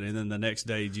heaven, and then the next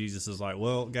day Jesus is like,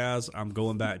 "Well, guys, I'm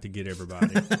going back to get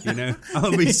everybody." I'm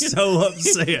gonna be so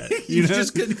upset. You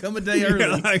just couldn't come a day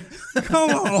early. Like,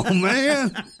 come on,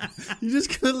 man! You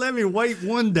just couldn't let me wait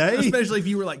one day. Especially if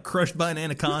you were like crushed by an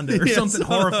anaconda or something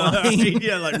horrifying.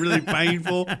 Like really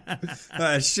painful.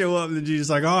 Show up and then Jesus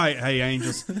like, "All right, hey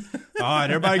angels, all right,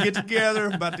 everybody get together.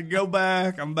 I'm about to go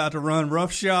back. I'm about to run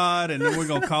roughshod, and then we're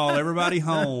gonna call everybody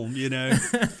home."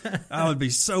 I would be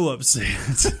so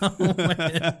upset. Oh,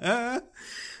 man.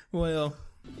 Well,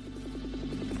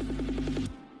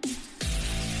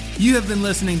 you have been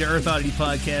listening to Earth Oddity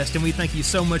Podcast, and we thank you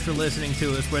so much for listening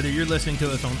to us, whether you're listening to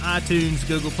us on iTunes,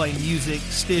 Google Play Music,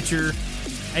 Stitcher,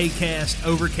 Acast,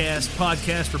 Overcast,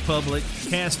 Podcast Republic,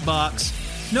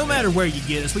 CastBox. No matter where you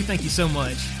get us, we thank you so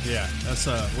much. Yeah, that's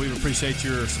we appreciate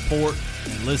your support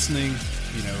and listening.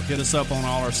 Hit us up on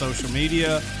all our social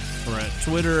media. We're at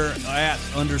Twitter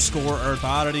 @_Earth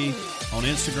Oddity. On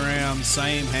Instagram,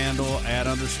 same handle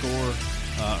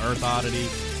 @_Earth Oddity.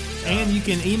 And you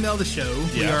can email the show.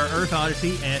 We are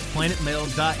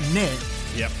earthoddity@planetmail.net.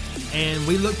 Yep. And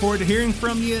we look forward to hearing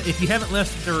from you. If you haven't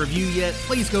left a review yet,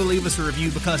 please go leave us a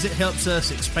review because it helps us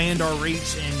expand our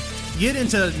reach and get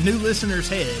into new listeners'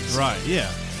 heads. Right, yeah.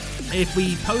 If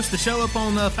we post the show up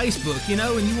on Facebook,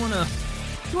 and you want to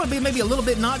be maybe a little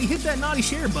bit naughty, hit that naughty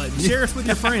share button. Share us with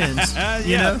your friends.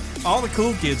 All the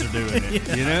cool kids are doing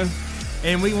it,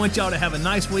 And we want y'all to have a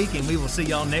nice week, and we will see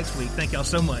y'all next week. Thank y'all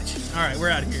so much. All right, we're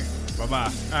out of here.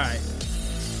 Bye-bye. All right.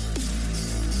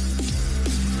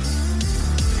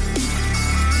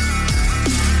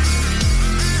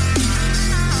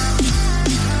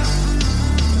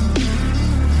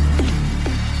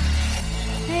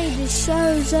 Hey, the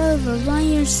show's over. Why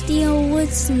you're still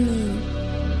listening?